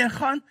ergens heen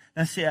gaan,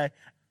 dan sê hy,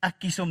 ek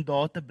kies om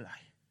daar te bly.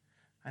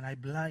 En hy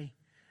bly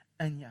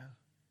in jou.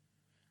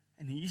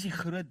 En hier is die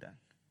groot ding.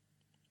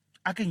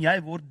 Ek en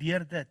jy word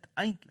deur dit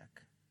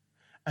eintlik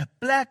 'n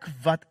plek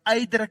wat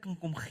uitdrukking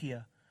kom gee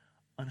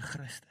aan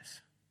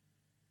Christus.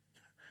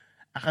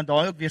 Ek gaan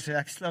daai ook weer sê,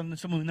 ek slaan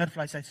sommer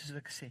hoendervleis uit soos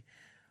ek sê.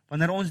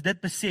 Wanneer ons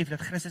dit besef,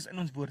 dat Christus in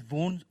ons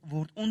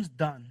word ons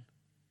dan,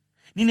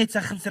 nie net sy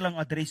gunsteling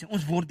adres,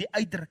 ons word die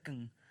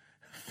uitdrukking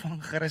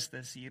van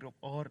Christus hier op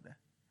aarde.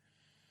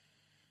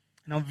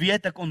 En dan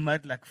weet ek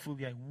onmiddellik, voel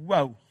jy,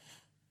 wow,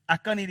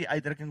 ek kan nie die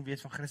uitdrukking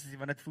wees van Christus nie,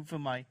 want dit voel vir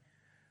my,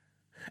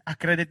 ek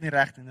kry dit nie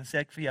reg nie. Dan sê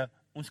ek vir jou,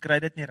 ons kry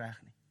dit nie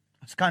reg nie.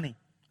 Ons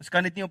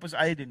kan dit nie op ons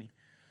eie doen nie.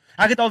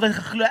 Ek het altyd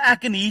geglo,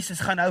 ek en Jesus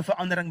gaan nou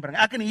verandering bring.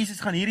 Ek en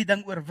Jesus gaan hierdie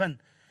ding oorwin.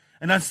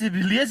 En dan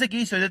lees ek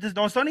hierso,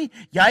 daar staan nie,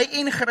 jy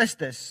en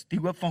Christus, die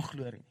hoop van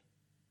glorie.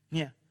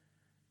 Nee.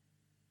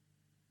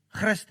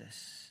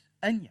 Christus,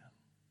 in jou.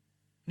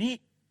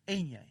 Nie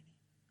en jy nie,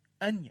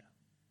 in jou.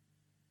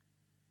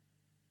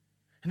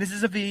 En dis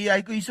asof hy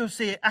hierso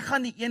sê, ek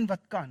gaan die een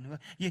wat kan.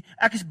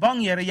 Ek is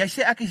bang, Here, jy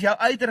sê ek is jou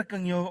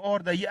uitdrukking, jou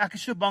aarde. Ek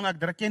is so bang, ek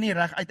druk jou nie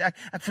reg uit.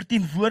 Ek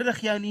verteenwoordig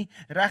jou nie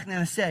reg nie.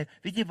 En dan sê hy,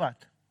 weet jy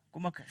wat?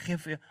 Kom ek gee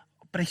vir jou,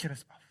 pressure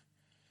is af.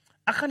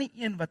 Ek gaan die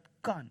een wat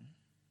kan,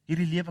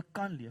 hierdie lewe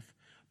kan leef,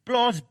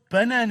 plaas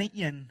binne in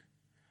die een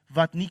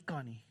wat nie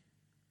kan nie.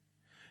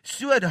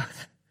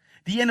 Sodat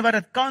die een wat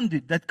dit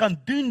kan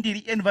doen deur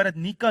die een wat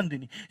dit nie kan doen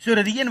nie.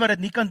 Sodat die een wat dit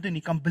nie kan doen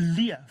nie, kan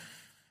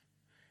beleef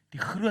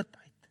die grootheid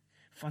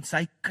van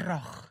sy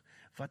krag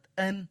wat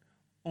in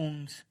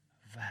ons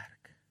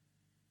werk.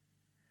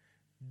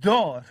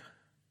 Daar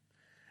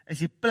is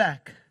die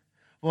plek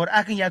waar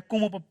ek en jy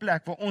kom op 'n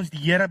plek waar ons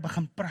die Here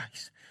begin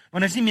prys.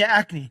 Want dit is nie meer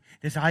ek nie,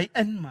 dis hy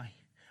in my,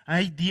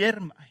 hy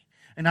deur my,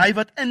 en hy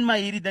wat in my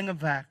hierdie dinge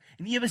werk.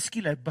 En ewe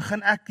skielik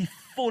begin ek die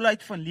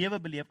volheid van lewe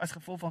beleef as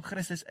gevolg van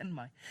Christus in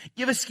my.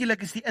 Ewe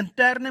skielik is die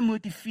interne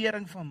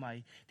motivering van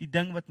my die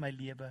ding wat my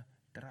lewe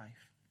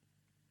dryf.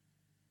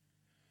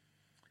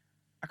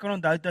 Ek kan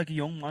onthou toe ek 'n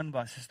jong man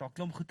was, is daar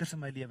klomp goeters in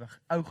my lewe,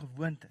 ou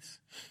gewoontes,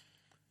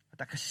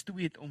 wat ek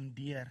gestoei het om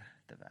deur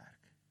te werk.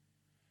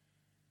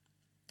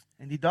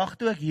 En die dag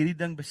toe ek hierdie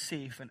ding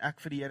besef, en ek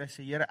vir die Here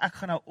sê, Here, ek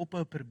gaan nou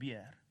ophou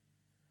probeer,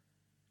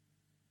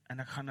 en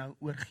ek gaan nou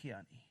oorgee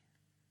aan U.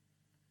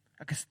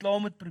 Ek is klaar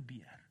met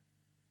probeer.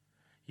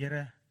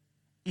 Here,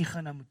 U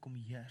gaan nou moet kom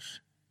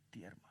heers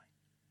deur my.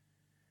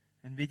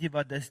 En weet jy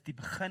wat, dis die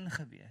begin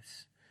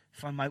gewees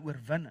van my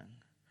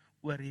oorwinning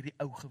oor hierdie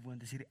ou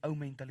gewoontes, hierdie ou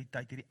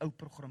mentaliteit, hierdie ou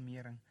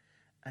programmering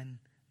in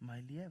my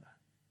lewe.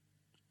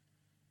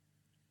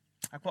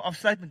 Ek wil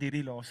afsluit met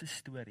hierdie laaste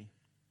storie.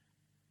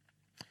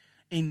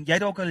 En jy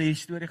het dalk al hierdie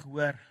storie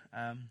gehoor,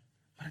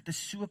 maar dit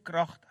is so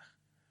kragtig.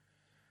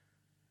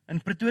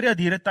 In Pretoria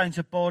Dieretuin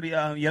so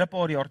 'n hele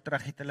paar jaar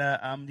terug het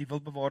hulle die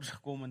wildbewaarders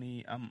gekom en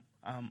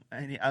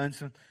die ouens,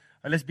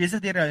 hulle is besig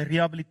deur 'n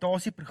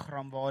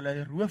rehabilitasieprogram waar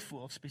hulle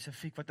roofvoëls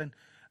spesifiek wat in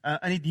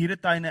die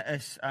dieretuine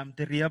is,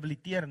 te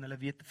rehabiliteer en hulle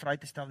weet vry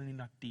te stel in die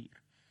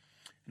natuur.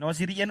 En daar was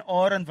hierdie een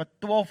arend wat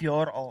 12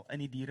 jaar al in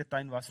die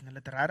dieretuin was en hulle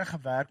het regtig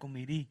gewerk om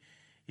hierdie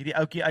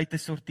ouetjie uit te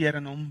sorteer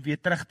en hom weer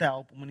terug te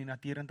help om in die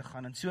natuur in te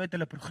gaan. En so het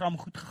hulle program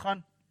goed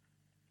gegaan.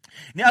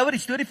 En die ou wat die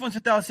storie vir ons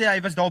vertel sê,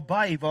 hy was daar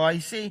by, waar hy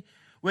sê,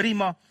 hoorie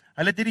maar,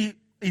 hulle het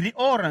hierdie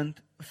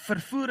arend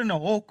vervoer in 'n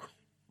hok,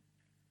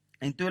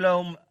 en toe hulle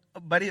hom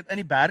in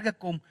die berge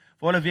kom,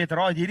 waar hulle weet,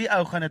 raai, hierdie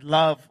ou gaan dit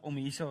love om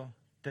hierso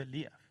te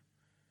leef.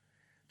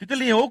 Toe het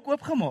hulle die hok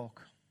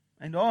oopgemaak,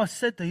 en daar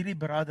sit hierdie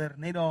brother,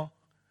 net daar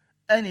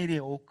in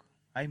hierdie hok,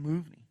 hy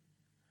move nie.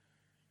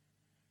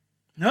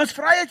 Nou is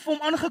vryheid vir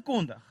hom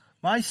aangekondig,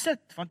 maar hy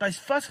sit, want hy is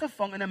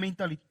vasgevang in 'n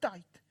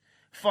mentaliteit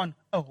van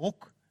 'n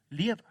hok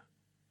lewe.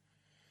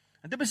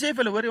 En toe besef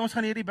hulle, hoor, ons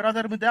gaan hierdie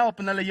brother moet help,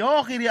 en hulle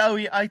jaag hierdie ou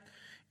hier uit,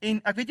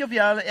 en ek weet nie of jy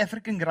hulle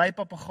African Grey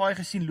papegaai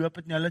gesien loop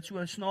het nie, hulle het so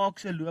 'n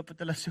snaakse loop het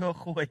hulle so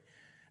gooi,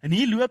 en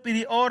hier loop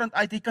hierdie arend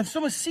uit, jy kan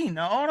sommer sien, 'n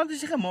arend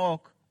is nie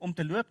gemaak om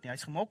te loop nie, hy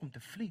is gemaak om te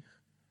vlieg.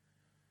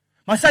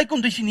 Maar sy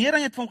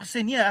kondisionering het vir hom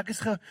gesê, nee, ek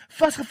is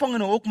vasgevang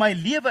in 'n hok, my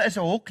lewe is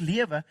 'n hok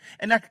lewe,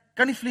 en ek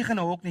kan nie vlieg in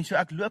 'n hok nie, so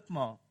ek loop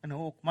maar in 'n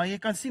hok, maar jy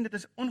kan sien, dit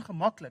is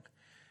ongemaklik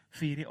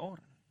vir hierdie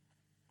arend.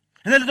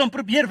 En hulle het hom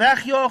probeer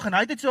wegjaag, en hy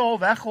het dit so al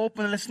weggehop,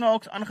 en hulle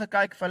snaaks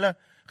aangekyk, vir hulle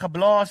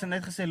geblaas, en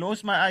net gesê,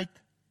 los my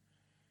uit.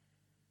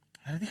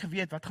 Hulle het nie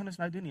geweet, wat gaan ons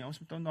nou doen nie, ons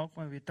moet hom dalk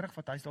maar weer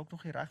terugvat, hy is dalk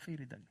nog nie reg vir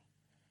hierdie ding.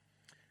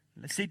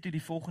 Hulle sê toe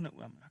die volgende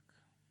oomblik,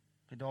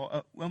 het daar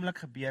 'n oomblik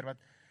gebeur, wat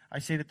hy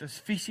sê, dit is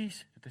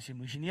fisies, dit is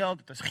emosioneel,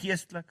 dit is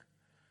geestelik,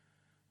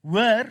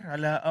 hoor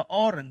hulle 'n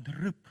arend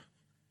roep,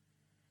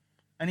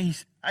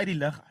 uit die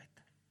lug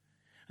uit.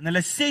 En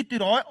hulle sê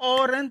toe daai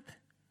arend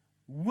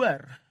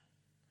hoor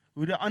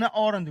hoe die ander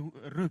arend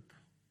roep.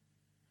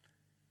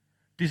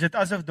 Dis dit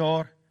asof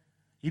daar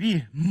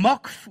hierdie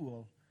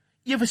makvoël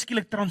ewe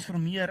skielik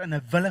transformeer in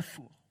 'n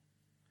willevoël.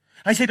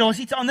 Hy sê daar's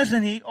iets anders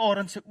in hierdie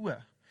arend se oë.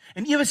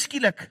 En ewe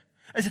skielik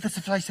is dit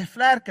asof hy sy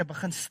vlerke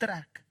begin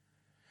strek.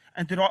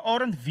 En toe daai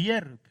arend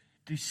weer roep,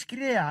 toe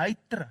skree hy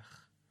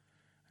terug.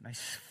 En hy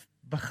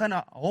begin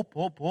hop,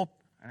 hop, hop,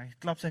 en hy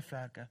klap sy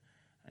vlerke,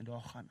 en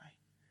daar gaan hy.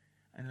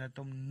 En hulle het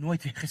hom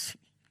nooit weer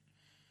gesien.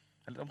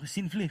 Hulle het hom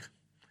gesien vlieg,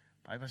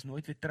 maar hy was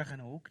nooit weer terug in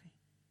 'n hok nie.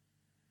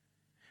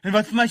 En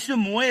wat vir my so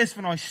mooi is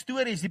van daai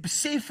storie is die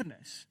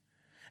besefenis,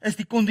 is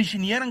die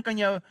kondisionering kan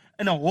jou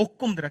in 'n hok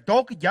kom druk.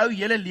 Dalk het jou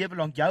hele lewe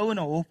lank jou in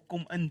 'n hok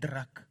kom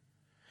indruk.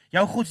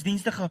 Jou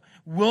godsdienstige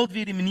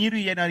worldview, die manier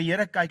hoe jy na die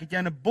Here kyk, het jou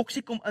in 'n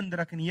boksie kom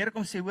indruk en die Here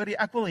kom sê, hoor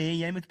ek wil hê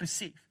jy moet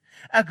besef.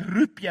 Ek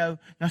roep jou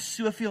na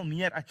soveel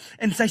meer uit.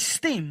 En sy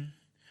stem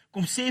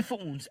kom sê vir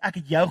ons, ek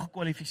het jou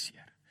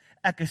gekwalifiseer.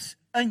 Ek is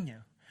in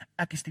jou.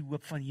 Ek is die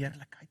hoop van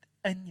heerlikheid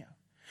in jou.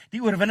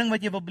 Die oorwinning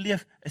wat jy wil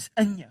beleef is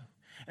in jou.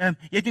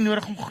 Jy het nie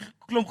nodig om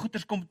klomp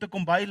goeders te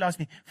kom bylas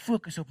nie.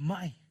 Fokus op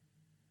my.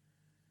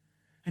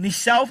 En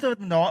dieselfde wat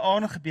met daai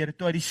aand gebeur het,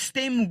 toe hy die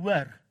stem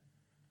hoor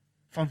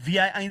van wie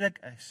hy eintlik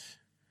is,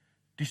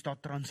 toe is daar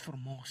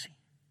transformasie.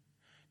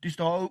 Toe is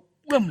daar 'n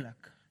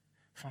oomblik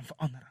van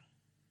verandering.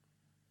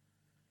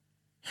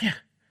 Ja,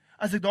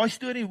 as ek daai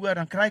storie hoor,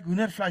 dan kry ek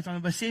hoendervleis,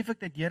 dan besef ek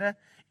dat Here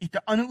het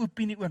 'n ander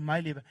opinie oor my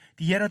lewe.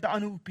 Die Here het 'n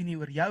ander opinie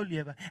oor jou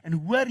lewe. En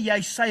hoor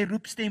jy sy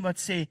roepstem wat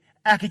sê,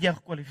 ek het jou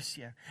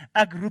gekwalifiseer.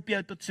 Ek roep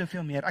jou tot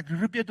soveel meer. Ek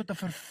roep jou tot 'n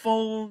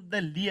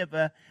vervulde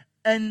lewe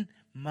in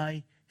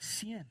my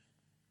seun.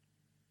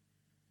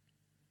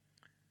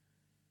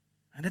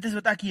 En dit is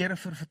wat ek die Here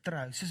vir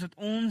vertrou, soos wat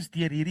ons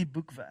deur hierdie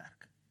boek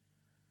werk.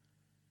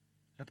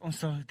 Dat ons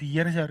sal die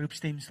Here se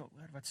roepstem sal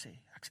hoor wat sê,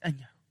 ek's in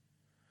jou.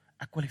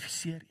 Ek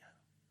kwalifiseer jou.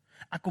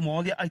 Ek kom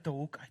haal jou uit 'n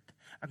hok uit.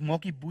 Ek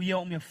maak die boeie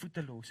om jou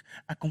voete los.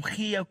 Ek kom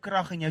gee jou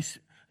krag in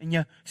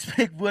jou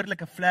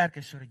spreekwoordelike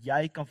vlerke sodat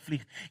jy kan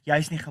vlieg. Jy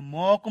is nie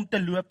gemaak om te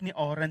loop nie,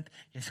 arend,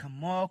 jy is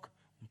gemaak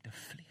om te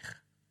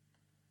vlieg.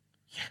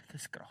 Ja, dit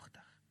is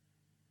kragtig.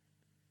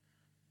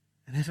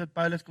 En dis wat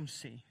Paulus kom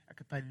sê, ek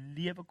het my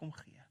lewe kom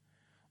gee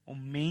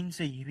om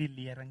mense hierdie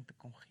lering te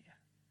kom gee.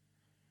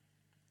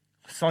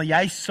 Sal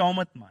jy saam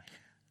met my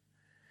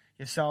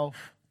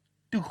jouself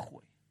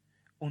toegooi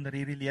onder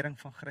hierdie lering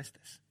van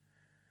Christus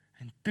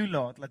en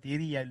toelaat dat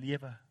hierdie jou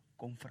lewe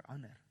kom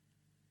verander?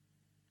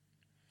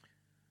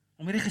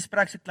 Om hierdie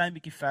gesprek so klein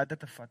bietjie verder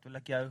te vat, wil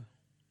ek jou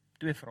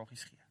 2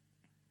 vragies gee.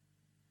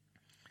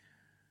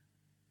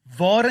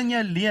 Waar in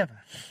jou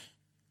lewe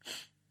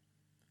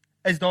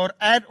is daar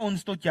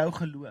add-ons tot jou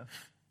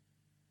geloof?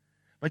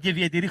 Wat jy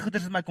weet, hierdie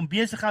goeders het my kom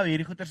besig hou,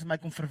 hierdie goeders het my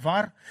kom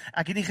verwar.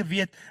 Ek het nie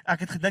geweet, ek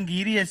het gedink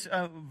hierdie is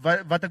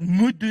wat ek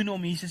moet doen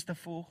om Jesus te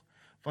volg.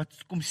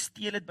 Wat kom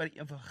steel het by die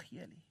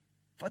evangelie?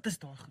 Wat is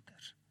daai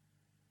goeders?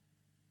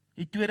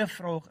 Die tweede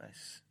vraag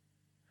is,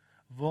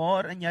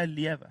 waar in jou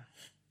lewe,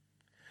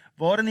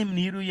 waar in die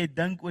manier hoe jy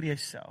dink oor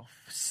jouself,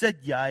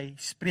 sit jy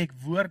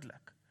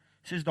spreekwoordelik,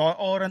 soos daai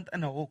arend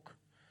in 'n hok.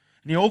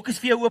 En die hok is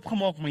vir jou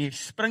oopgemaak, maar jy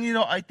spring nie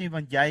daar uit nie,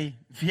 want jy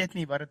weet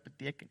nie wat dit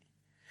beteken nie.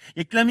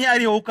 Jy klim nie uit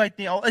die hok uit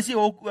nie, al is die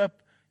hok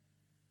oop,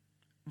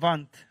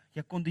 want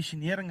jou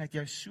kondisionering het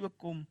jou so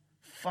kom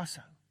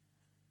vashou,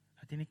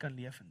 dat jy nie kan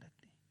leef in dit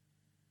nie.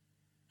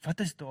 Wat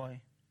is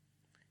daai?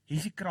 Hier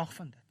is die krag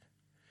van dit.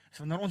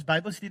 So wanneer ons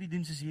Bybelstudie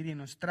doen soos hierdie,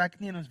 en ons trek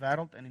nie in ons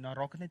wêreld in, en dan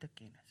raak dit net 'n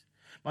kennis.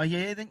 Maar jy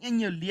het in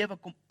jou lewe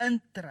kom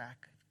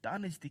intrek,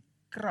 dan is die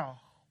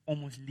krag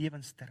om ons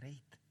lewens te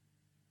red.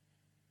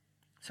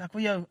 So ek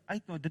wil jou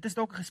uitnooi, dit is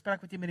dalk 'n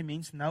gesprek wat jy met die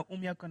mense nou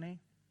om jou kan hê.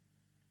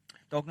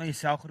 Dalk na jou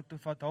selgroep toe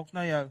vat, dalk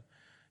na jou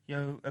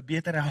 'n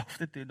beter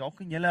helfte toe, dalk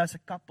kan julle as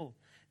 'n koppel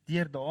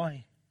deur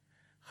daai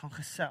gaan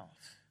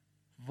gesels.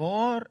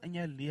 Waar in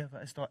jou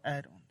lewe is daar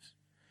add-ons?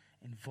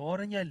 En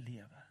waar in jou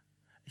lewe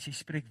is jy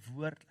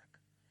spreekwoordelik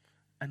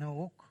in 'n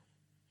hok?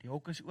 Die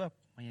hok is oop,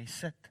 maar jy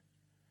sit.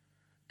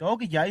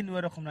 Dalk het jy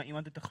nodig om na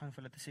iemand toe te gaan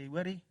vir hulle te sê,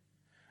 hoorie,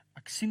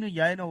 ek sien hoe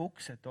jy in 'n hok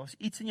sit. Daar's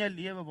iets in jou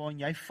lewe waarin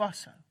jy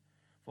vashou,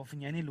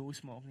 waarvan jy nie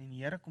losmaak nie. En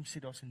die Here kom sê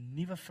daar's 'n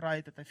nuwe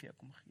vryheid wat hy vir jou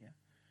kom gee.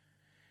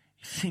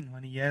 Jy sien,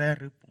 want die Here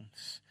roep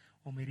ons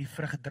om hierdie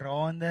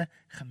vrugdraande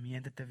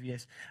gemeente te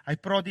wees. Hy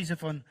praat hierse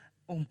van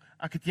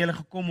ek het julle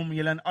gekom om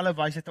julle in alle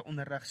wysheid te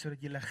onderrig sodat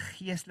julle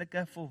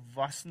geestelike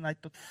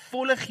volwassenheid tot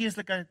volle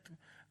geestelike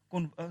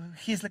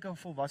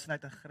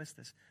volwassenheid in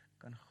Christus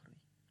kan groei.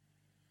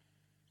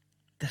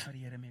 Dis wat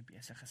die Here mee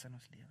besig is in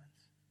ons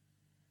lewens.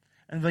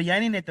 En wil jy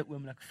nie net 'n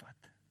oomblik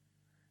vat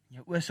en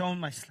jou oë saam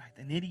met my sluit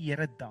en net die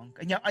Here dank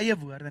in jou eie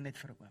woorde net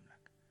vir 'n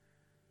oomblik.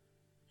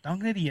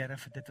 Dank net die Here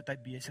vir dit wat hy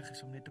besig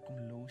is om net te kom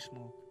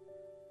losmaak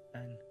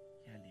in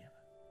jou lewe.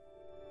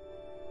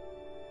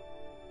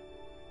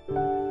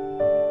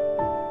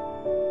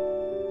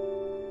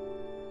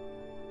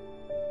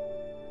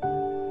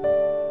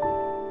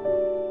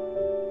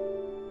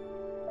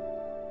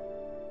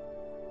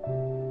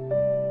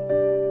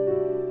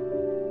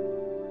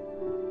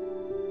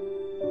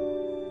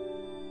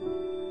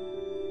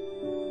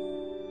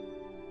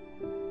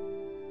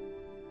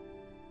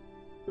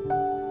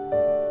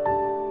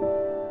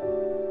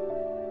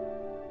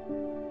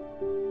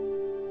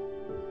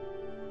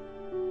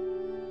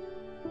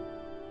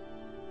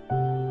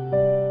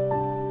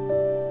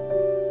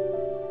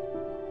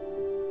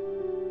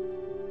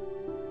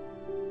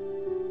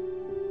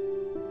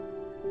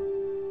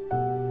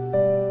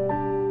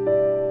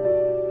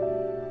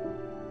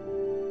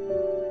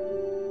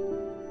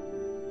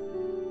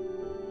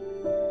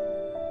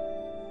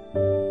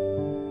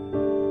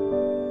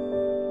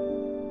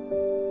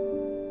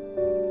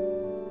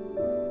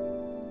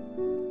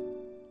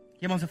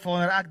 Hemelse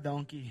Vader, ek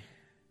dank U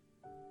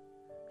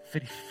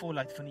vir die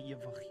volheid van die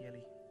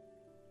evangelie.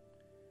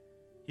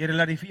 Here,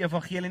 laat die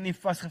evangelie nie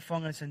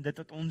vasgevang is in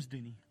dit wat ons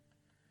doen nie,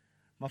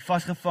 maar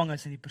vasgevang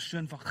is in die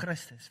persoon van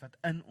Christus, wat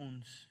in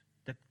ons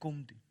dit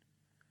kom doen.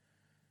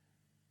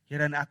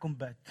 Here, en ek kom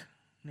bid,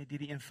 net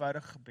hierdie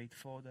eenvoudige gebed,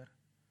 Vader,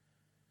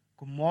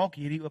 kom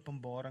maak hierdie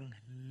openbaring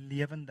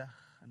lewendig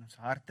in ons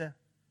harte.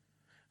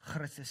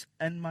 Christus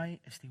in my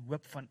is die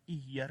hoop van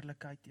U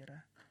heerlikheid,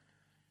 Here.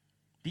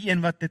 Die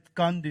een wat dit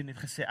kan doen, het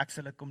gesê, ek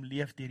sal kom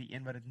leef deur die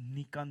een wat dit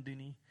nie kan doen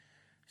nie,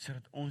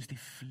 sodat ons die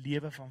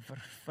lewe van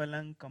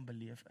vervulling kan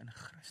beleef in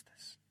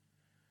Christus.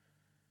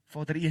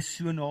 Vader, U is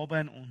so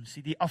naby aan ons,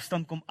 U die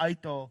afstand kom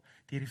uithaal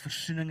deur die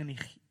versoening en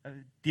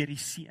deur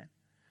die Seun.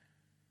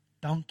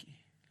 Dankie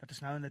dat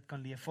ons nou in dit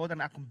kan leef. Vader,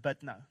 en ek kom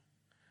bid nou,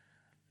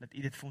 dat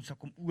U dit vir ons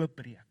sal kom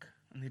oopbreek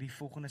in hierdie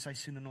volgende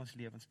seisoen in ons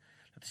lewens,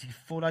 dat ons die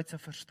volheid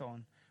sal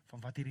verstaan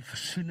van wat hierdie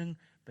versoening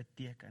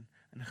beteken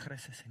in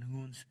Christus en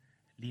hoe ons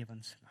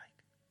lewens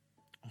lyk.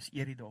 Ons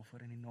eer U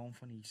daarvoor in die naam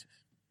van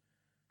Jesus.